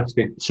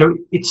 Interesting. So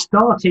it's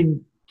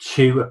starting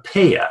to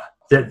appear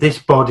that this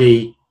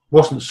body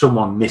wasn't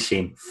someone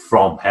missing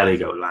from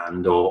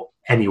Heligoland or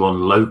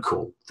anyone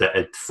local that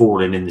had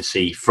fallen in the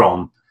sea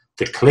from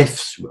the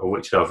cliffs,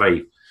 which are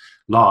very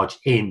large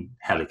in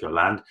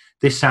Heligoland.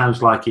 This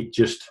sounds like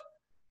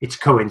it's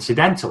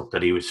coincidental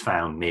that he was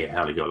found near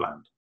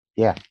Heligoland.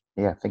 Yeah,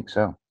 I think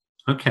so.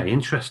 Okay,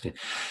 interesting.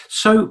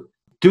 So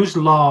does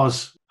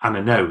Lars, and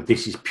I know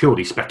this is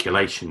purely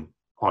speculation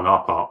on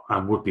our part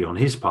and would be on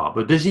his part,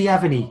 but does he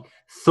have any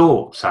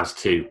thoughts as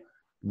to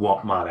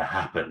what might have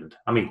happened?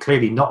 I mean,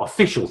 clearly not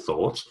official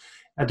thoughts.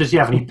 Does he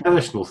have any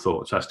personal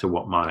thoughts as to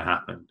what might have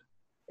happened?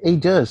 He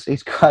does.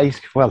 He's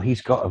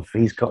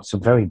got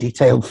some very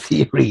detailed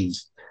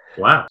theories.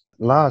 Wow.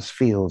 Lars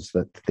feels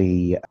that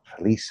the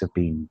police have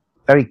been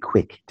very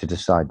quick to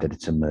decide that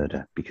it's a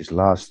murder, because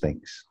Lars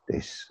thinks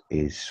this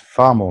is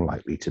far more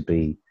likely to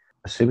be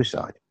a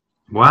suicide.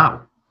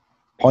 Wow.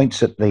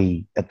 Points at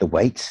the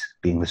weights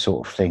being the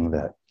sort of thing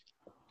that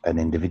an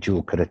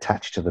individual could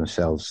attach to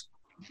themselves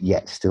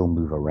yet still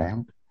move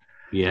around.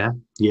 Yeah.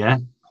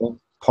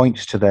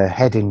 Points to the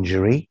head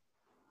injury,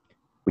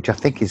 which I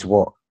think is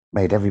what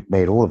made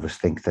all of us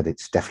think that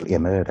it's definitely a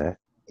murder.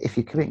 If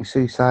you're committing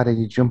suicide and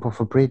you jump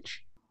off a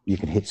bridge, you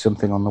can hit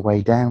something on the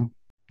way down.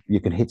 You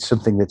can hit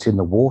something that's in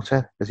the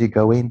water as you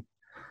go in.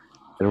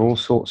 There are all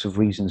sorts of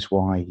reasons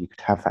why you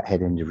could have that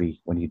head injury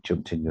when you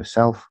jumped in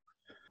yourself.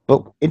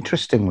 But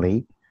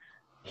interestingly,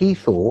 he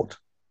thought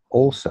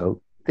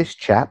also this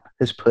chap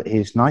has put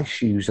his nice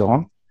shoes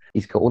on.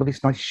 He's got all of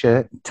his nice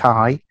shirt and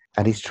tie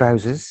and his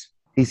trousers.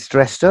 He's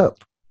dressed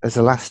up as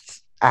a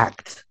last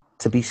act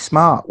to be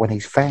smart when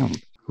he's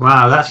found.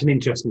 Wow, that's an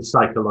interesting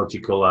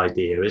psychological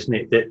idea, isn't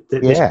it? That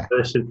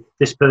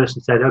this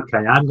person said, okay,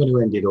 I'm going to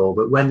end it all,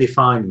 but when they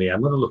find me,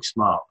 I'm going to look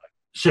smart.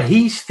 So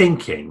he's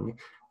thinking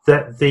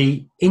that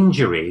the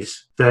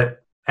injuries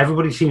that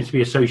everybody seems to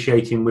be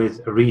associating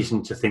with a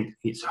reason to think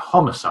it's a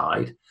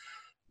homicide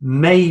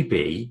may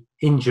be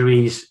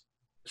injuries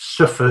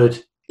suffered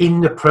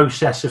in the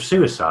process of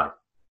suicide.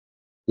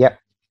 Yep,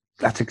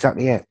 that's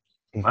exactly it.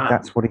 Wow.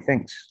 That's what he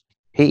thinks.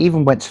 He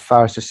even went so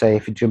far as to say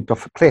if he jumped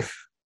off a cliff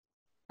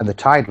and the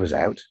tide was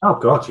out, oh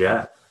God,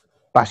 yeah,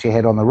 bash your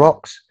head on the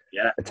rocks,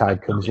 yeah, the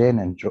tide comes in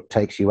and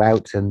takes you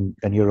out, and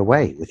you're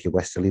away with your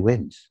westerly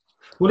winds.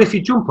 Well, if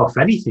you jump off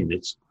anything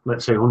that's,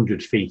 let's say,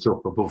 100 feet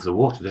up above the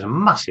water, there's a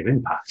massive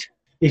impact.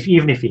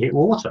 Even if you hit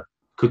water,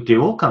 could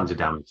do all kinds of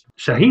damage.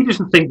 So he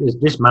doesn't think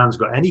this man's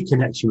got any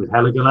connection with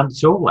Heligoland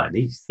at all, and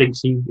he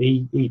thinks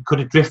he could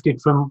have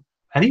drifted from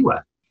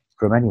anywhere.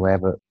 From anywhere,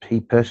 but he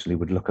personally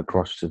would look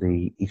across to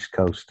the east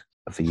coast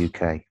of the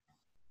UK.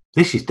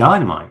 This is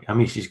dynamite. I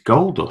mean, this is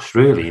gold dust,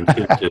 really.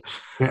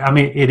 I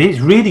mean, it is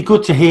really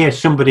good to hear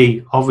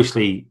somebody,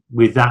 obviously,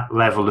 with that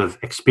level of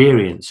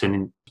experience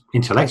and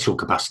intellectual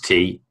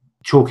capacity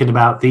talking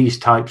about these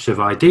types of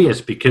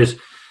ideas, because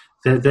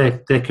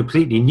they're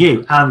completely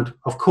new. And,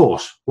 of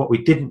course, what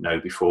we didn't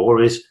know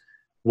before is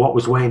what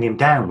was weighing him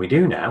down. We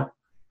do now.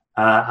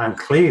 And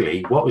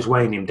clearly, what was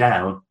weighing him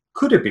down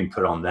could have been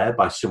put on there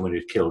by someone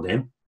who'd killed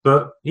him,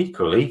 but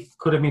equally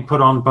could have been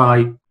put on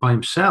by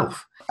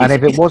himself. And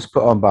if it was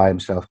put on by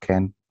himself,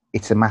 Ken,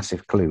 it's a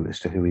massive clue as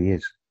to who he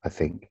is, I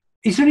think.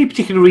 Is there any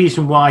particular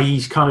reason why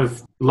he's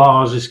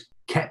Lars has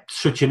kept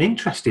such an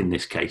interest in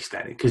this case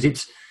then? Because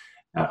it's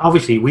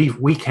obviously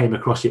we came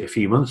across it a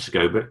few months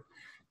ago, but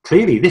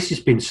clearly this has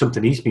been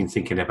something he's been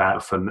thinking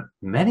about for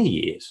many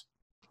years.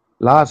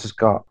 Lars has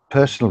got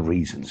personal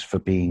reasons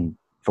for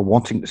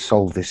wanting to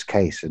solve this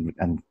case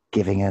and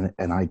giving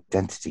an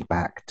identity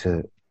back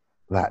to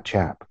that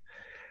chap.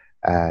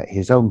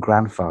 His own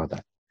grandfather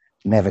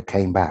never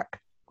came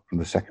back from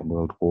the Second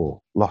World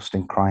War, lost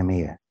in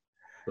Crimea.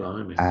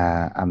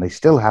 And they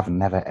still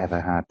never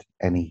ever had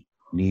any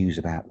news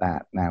about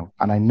that now.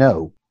 And I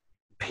know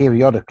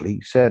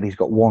periodically, certainly he's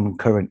got one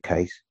current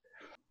case,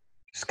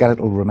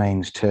 skeletal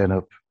remains turn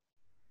up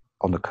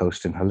on the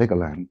coast in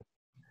Heligoland.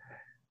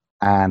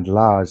 And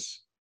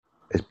Lars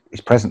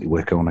is presently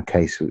working on a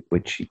case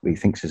which he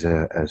thinks is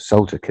a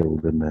soldier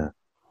killed in the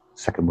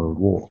Second World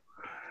War,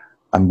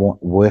 and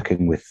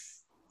working with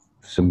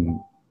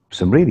some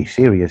really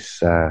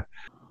serious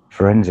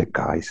forensic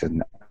guys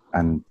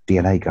and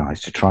DNA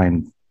guys to try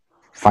and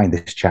find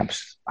this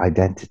chap's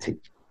identity.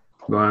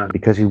 Wow.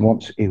 Because he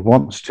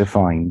wants to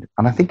find,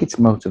 and I think it's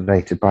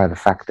motivated by the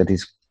fact that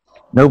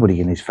nobody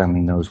in his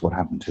family knows what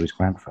happened to his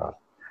grandfather.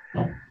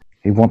 Oh.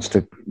 He wants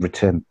to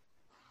return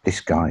this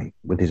guy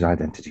with his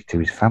identity to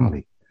his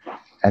family.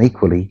 And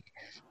equally,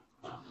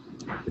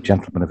 the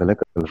gentleman of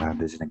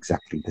Heligoland is in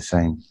exactly the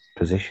same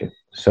position.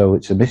 So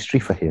it's a mystery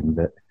for him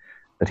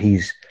that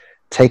he's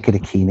taken a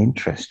keen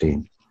interest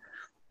in,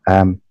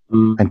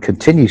 and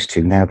continues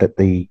to, now that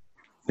the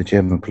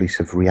German police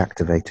have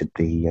reactivated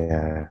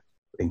the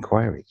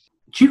inquiry.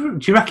 Do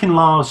you reckon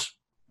Lars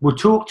would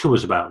talk to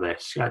us about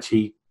this,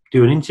 actually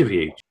do an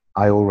interview?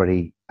 I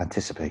already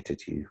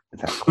anticipated you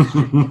with that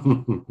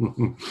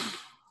question.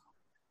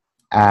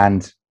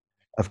 And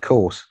of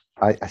course,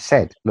 I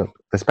said, look,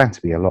 there's bound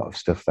to be a lot of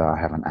stuff that I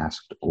haven't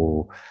asked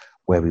or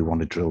where we want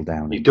to drill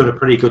down. You've done a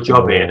pretty good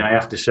job here, and I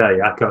have to say,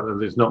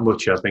 there's not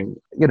much, I think.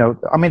 You know,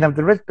 I mean,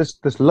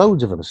 there's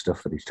loads of other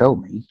stuff that he's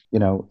told me. You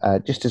know,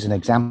 just as an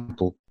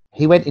example,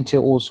 he went into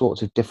all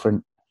sorts of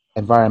different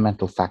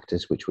environmental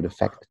factors which would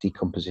affect the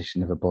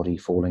decomposition of a body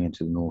falling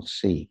into the North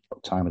Sea,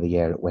 what time of the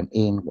year it went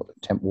in, what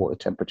the water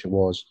temperature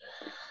was,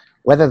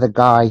 whether the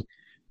guy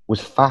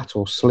was fat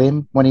or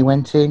slim when he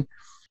went in,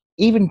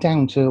 even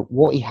down to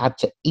what he had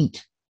to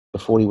eat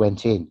before he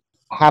went in,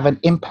 have an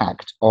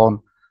impact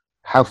on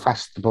how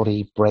fast the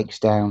body breaks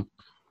down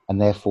and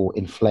therefore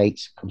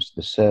inflates, comes to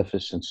the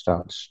surface and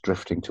starts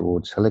drifting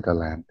towards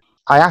Heligoland.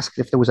 I asked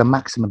if there was a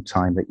maximum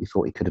time that you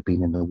thought he could have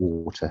been in the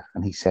water,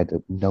 and he said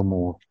no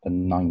more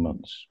than 9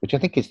 months, which I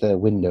think is the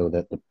window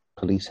that the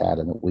police had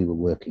and that we were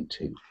working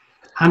to.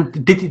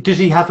 And does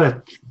he have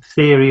a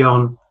theory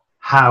on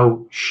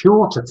how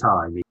short a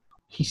time?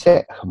 He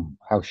said,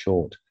 how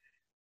short?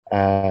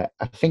 I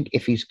think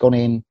if he's gone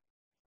in,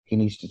 he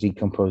needs to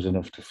decompose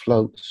enough to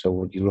float.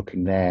 So you're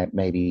looking there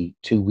maybe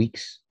 2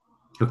 weeks,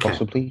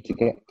 possibly, to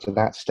get to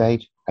that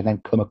stage, and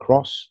then come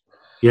across.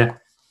 Yeah.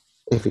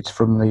 If it's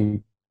from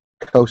the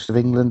coast of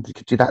England,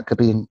 that could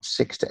be in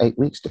 6 to 8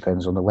 weeks,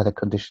 depends on the weather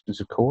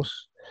conditions, of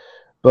course.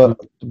 But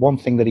one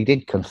thing that he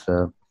did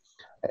confirm,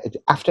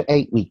 after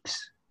 8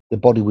 weeks, the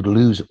body would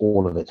lose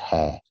all of its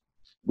hair,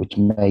 which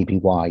may be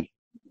why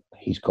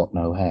he's got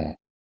no hair.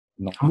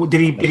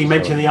 Did he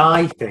mention the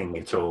eye thing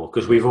at all?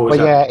 Because we've always.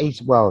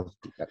 Well,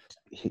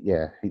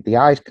 the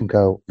eyes can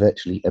go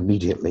virtually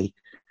immediately.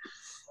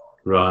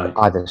 Right.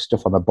 Either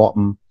stuff on the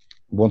bottom.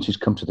 Once he's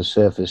come to the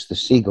surface, the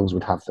seagulls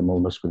would have them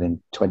almost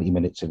within 20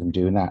 minutes of him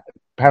doing that.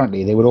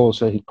 Apparently,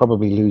 he'd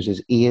probably lose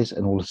his ears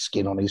and all the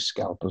skin on his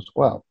scalp as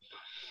well.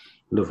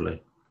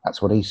 Lovely.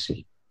 That's what he's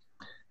seen.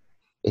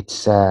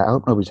 It's. I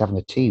hope nobody's having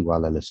a tea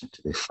while they listen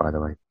to this, by the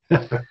way.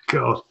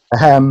 God.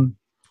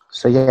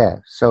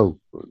 So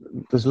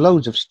there's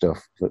loads of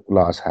stuff that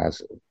Lars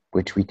has,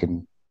 which we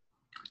can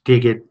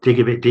dig a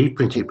bit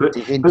deeper into.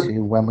 Dig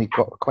into when we've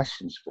got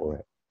questions for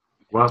it.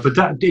 Well, but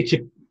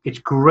it's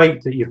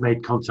great that you've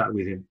made contact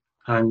with him,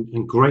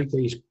 and great that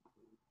he's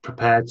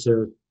prepared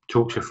to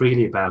talk so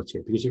freely about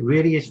it, because it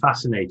really is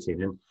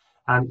fascinating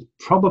and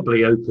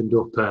probably opened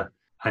up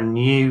a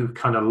new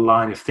kind of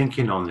line of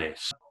thinking on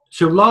this.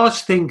 So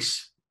Lars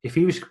thinks if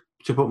he was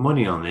to put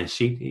money on this,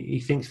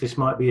 he thinks this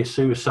might be a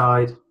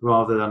suicide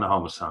rather than a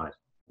homicide.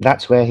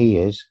 That's where he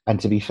is, and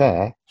to be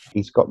fair,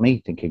 he's got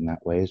me thinking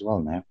that way as well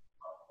now.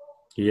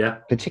 Yeah.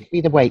 Particularly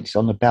the weights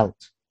on the belt.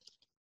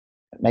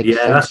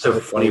 That's a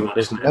funny one,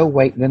 isn't it? No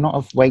weight. They're not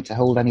of weight to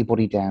hold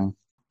anybody down,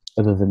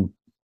 other than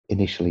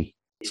initially.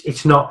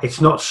 It's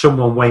not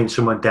someone weighing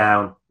someone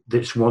down.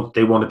 They want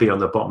to be on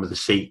the bottom of the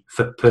seat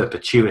for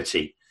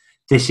perpetuity.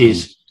 This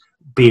is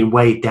being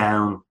weighed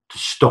down to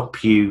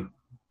stop you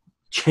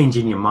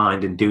changing your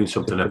mind and doing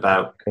something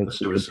about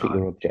suicide.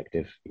 Your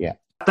objective, yeah.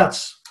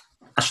 That's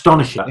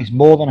astonishing. He's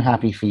more than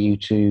happy for you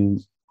to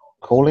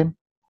call him.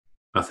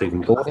 I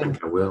think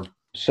I will.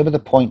 Some of the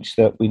points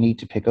that we need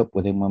to pick up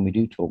with him when we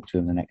do talk to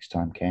him the next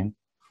time, Ken.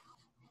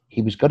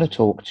 He was going to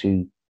talk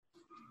to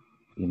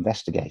the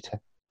investigator,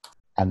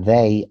 and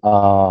they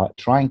are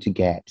trying to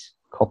get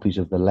copies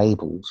of the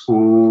labels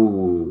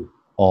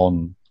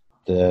on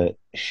the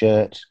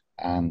shirt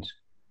and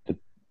the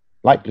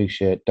light blue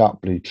shirt,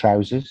 dark blue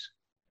trousers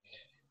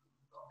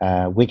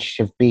which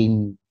have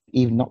been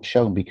even not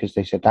shown because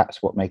they said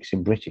that's what makes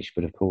him British.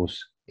 But of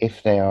course,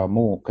 if they are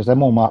more, because they're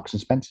more Marks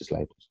and Spencer's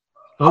labels.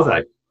 Are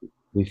they?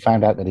 We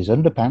found out that his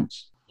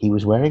underpants, he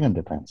was wearing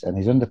underpants, and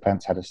his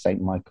underpants had a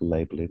St. Michael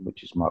label in,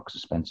 which is Marks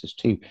and Spencer's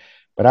too.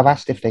 But I've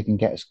asked if they can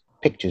get us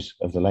pictures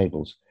of the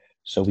labels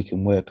so we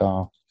can work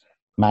our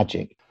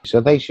magic.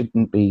 So they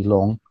shouldn't be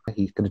long.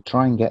 He's going to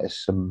try and get us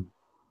some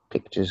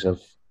pictures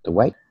of the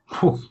weight.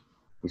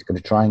 He's going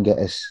to try and get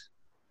us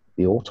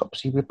the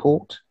autopsy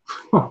report.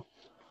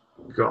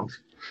 God.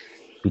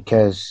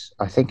 Because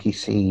I think he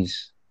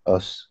sees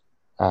us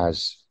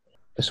as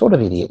the sort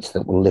of idiots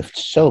that will lift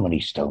so many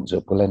stones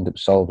up, will end up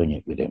solving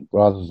it with him,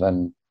 rather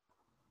than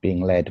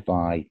being led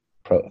by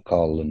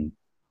protocol and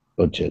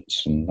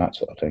budgets and that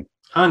sort of thing.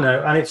 I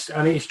know, and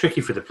it's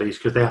tricky for the police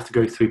because they have to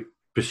go through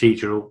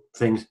procedural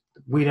things.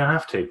 We don't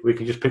have to. We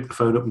can just pick the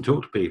phone up and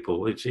talk to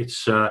people.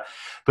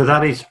 But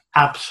that is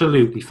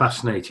absolutely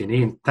fascinating,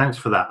 Ian. Thanks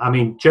for that. I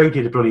mean, Joe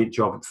did a brilliant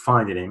job at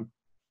finding him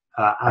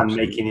and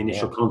making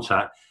initial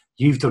contact.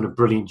 You've done a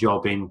brilliant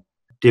job in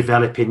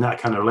developing that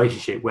kind of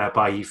relationship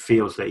whereby he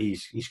feels that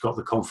he's got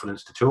the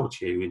confidence to talk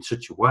to you in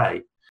such a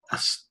way.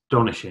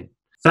 Astonishing.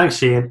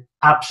 Thanks, Ian.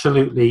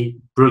 Absolutely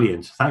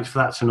brilliant. Thanks for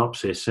that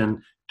synopsis.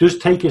 And does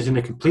take us in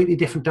a completely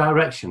different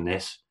direction,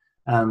 this.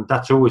 And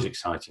that's always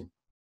exciting.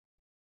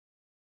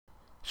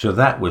 So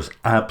that was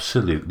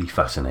absolutely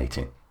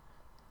fascinating.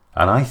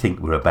 And I think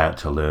we're about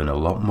to learn a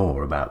lot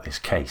more about this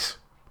case.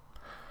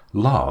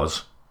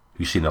 Lars,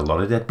 who's seen a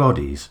lot of dead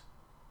bodies,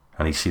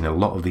 and he's seen a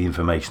lot of the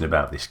information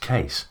about this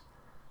case,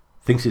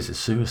 thinks it's a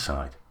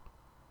suicide.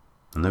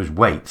 And those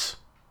weights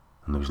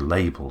and those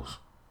labels,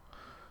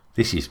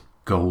 this is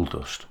gold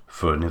dust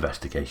for an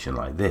investigation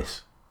like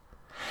this.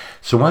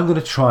 So I'm going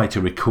to try to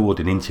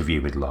record an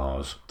interview with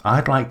Lars.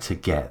 I'd like to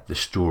get the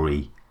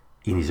story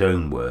in his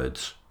own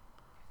words.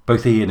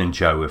 Both Ian and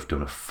Joe have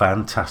done a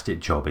fantastic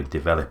job in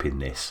developing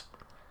this,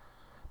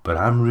 but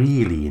I'm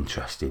really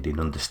interested in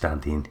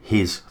understanding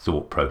his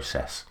thought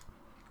process.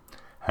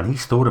 And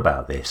he's thought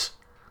about this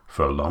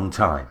for a long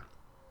time.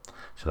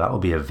 So that will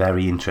be a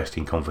very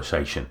interesting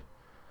conversation,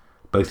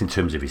 both in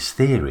terms of his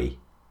theory,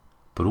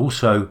 but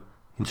also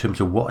in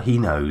terms of what he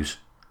knows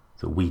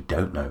that we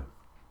don't know.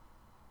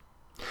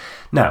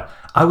 Now,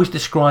 I was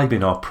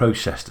describing our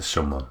process to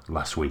someone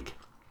last week.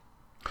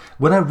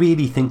 When I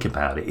really think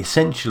about it,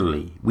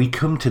 essentially, we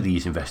come to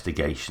these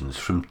investigations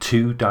from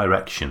two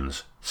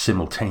directions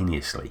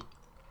simultaneously.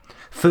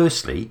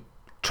 Firstly,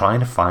 trying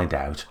to find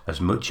out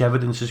as much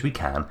evidence as we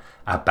can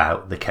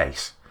about the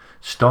case,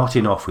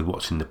 starting off with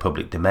what's in the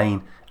public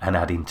domain and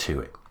adding to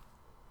it.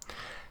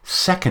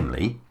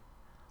 Secondly,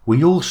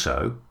 we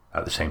also,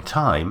 at the same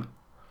time,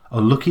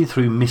 are looking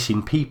through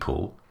missing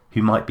people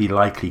who might be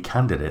likely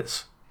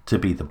candidates to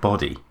be the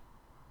body.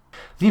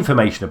 The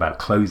information about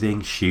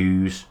clothing,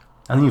 shoes,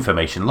 and the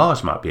information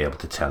Lars might be able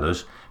to tell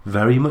us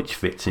very much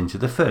fits into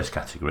the first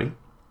category.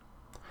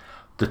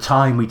 The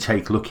time we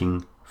take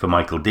looking for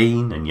Michael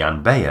Dean and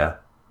Jan Beyer,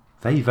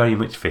 they very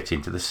much fit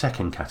into the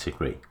second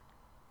category.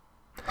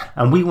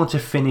 And we want to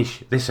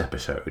finish this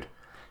episode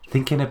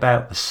thinking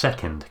about the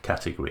second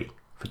category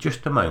for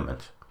just a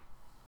moment.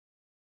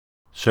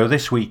 So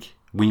this week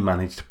we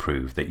managed to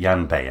prove that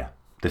Jan Beyer,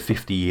 the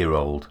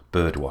 50-year-old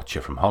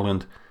birdwatcher from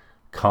Holland,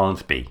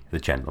 can't be the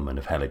gentleman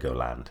of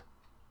Heligoland.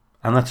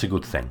 And that's a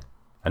good thing.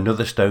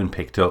 Another stone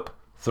picked up,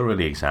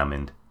 thoroughly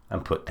examined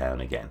and put down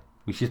again,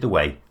 which is the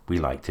way we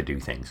like to do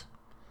things.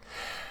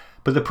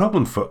 But the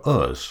problem for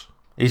us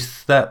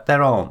is that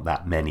there aren't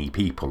that many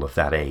people of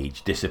that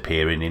age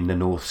disappearing in the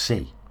North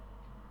Sea.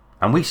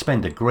 And we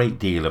spend a great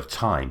deal of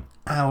time,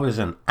 hours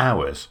and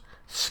hours,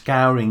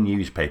 scouring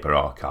newspaper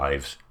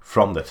archives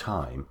from the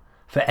time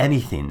for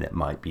anything that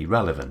might be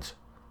relevant.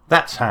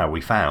 That's how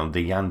we found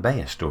the Jan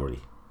Beyer story.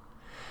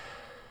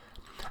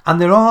 And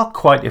there are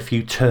quite a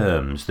few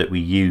terms that we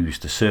use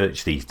to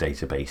search these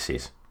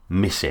databases.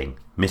 Missing,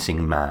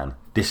 missing man,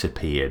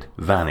 disappeared,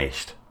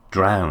 vanished,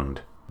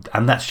 drowned.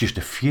 And that's just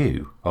a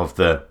few of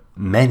the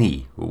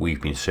many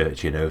we've been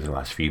searching over the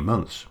last few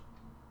months.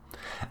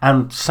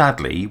 And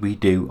sadly, we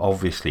do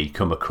obviously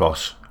come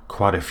across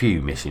quite a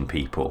few missing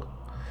people.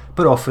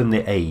 But often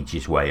the age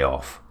is way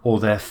off, or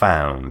they're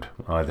found,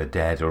 either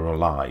dead or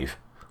alive,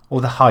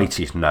 or the height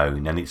is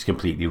known and it's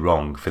completely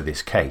wrong for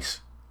this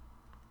case.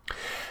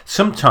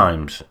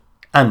 Sometimes,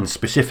 and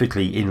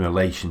specifically in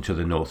relation to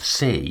the North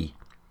Sea,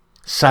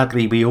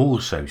 sadly we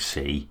also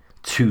see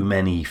too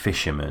many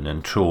fishermen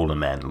and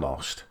trawlermen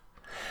lost.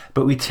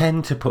 But we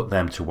tend to put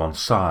them to one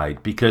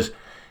side because,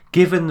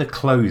 given the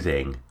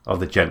clothing of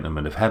the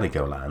gentleman of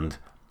Heligoland,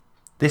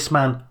 this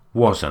man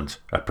wasn't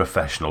a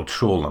professional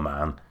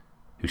trawlerman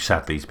who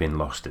sadly has been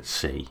lost at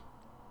sea.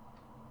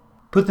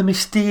 But the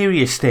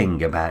mysterious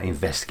thing about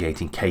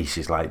investigating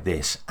cases like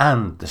this,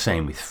 and the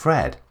same with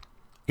Fred,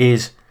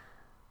 is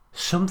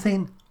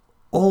something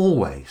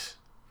always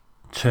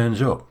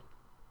turns up.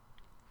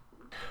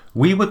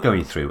 We were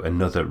going through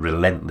another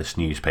relentless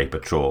newspaper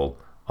trawl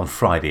on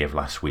Friday of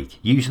last week,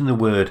 using the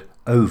word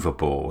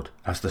overboard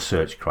as the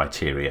search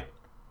criteria,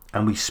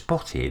 and we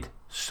spotted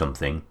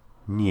something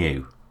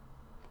new.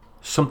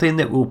 something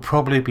that will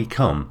probably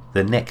become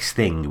the next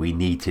thing we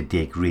need to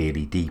dig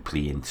really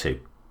deeply into,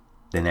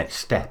 the next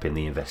step in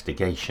the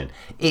investigation.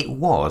 It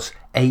was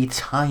a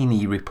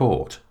tiny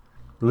report,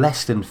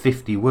 less than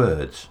 50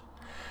 words,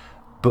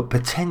 but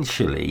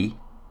potentially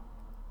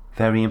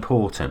very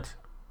important.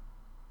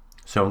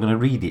 So I'm going to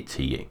read it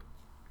to you.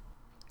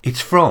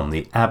 It's from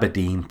the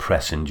Aberdeen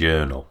Press and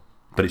Journal,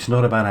 but it's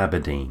not about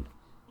Aberdeen.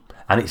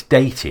 And it's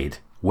dated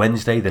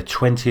Wednesday the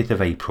 20th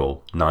of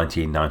April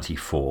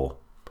 1994,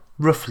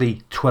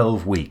 roughly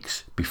 12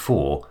 weeks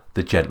before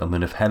the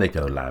gentleman of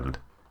Heligoland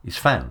is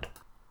found.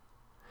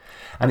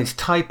 And it's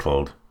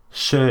titled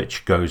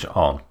Search Goes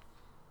On.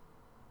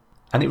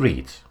 And it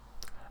reads,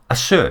 a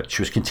search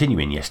was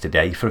continuing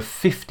yesterday for a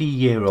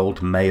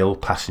 50-year-old male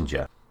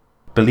passenger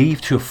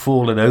believed to have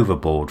fallen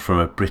overboard from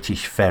a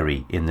British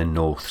ferry in the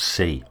North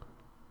Sea.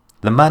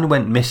 The man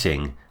went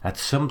missing at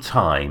some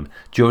time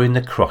during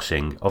the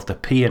crossing of the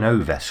P&O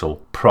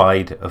vessel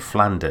Pride of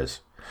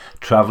Flanders,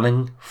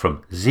 travelling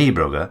from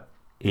Zeebrugge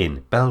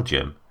in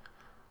Belgium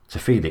to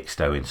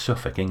Felixstowe in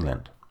Suffolk,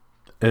 England,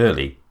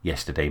 early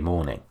yesterday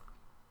morning.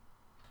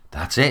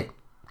 That's it.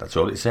 That's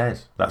all it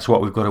says. That's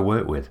what we've got to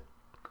work with.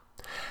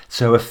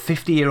 So a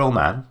 50-year-old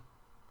man,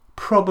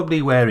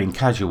 probably wearing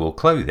casual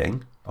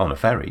clothing on a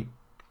ferry,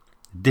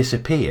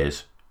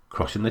 disappears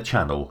crossing the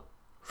channel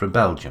from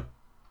Belgium.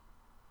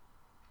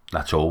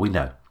 That's all we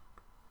know.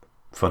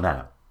 For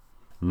now.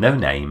 No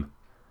name,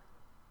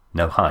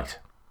 no height.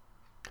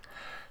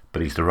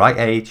 But he's the right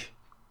age,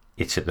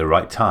 it's at the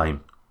right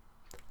time,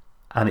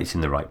 and it's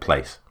in the right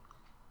place.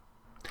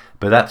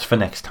 But that's for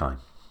next time.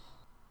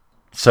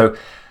 So,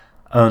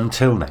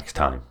 until next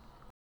time,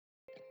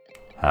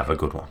 have a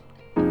good one.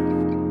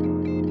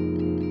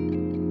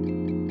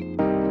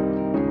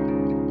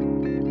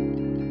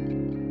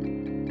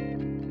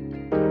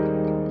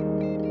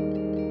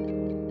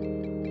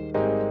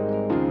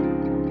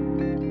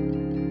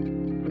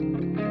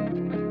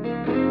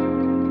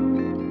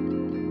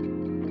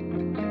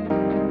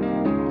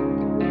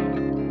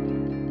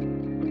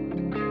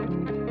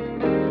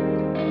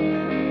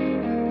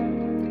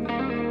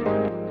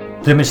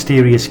 The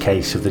Mysterious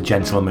Case of the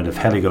Gentleman of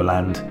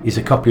Heligoland is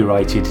a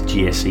copyrighted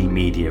GSE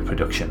Media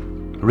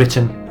production,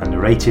 written and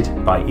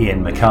narrated by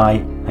Ian Mackay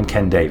and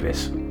Ken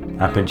Davis,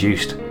 and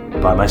produced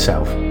by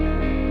myself,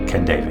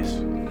 Ken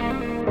Davis.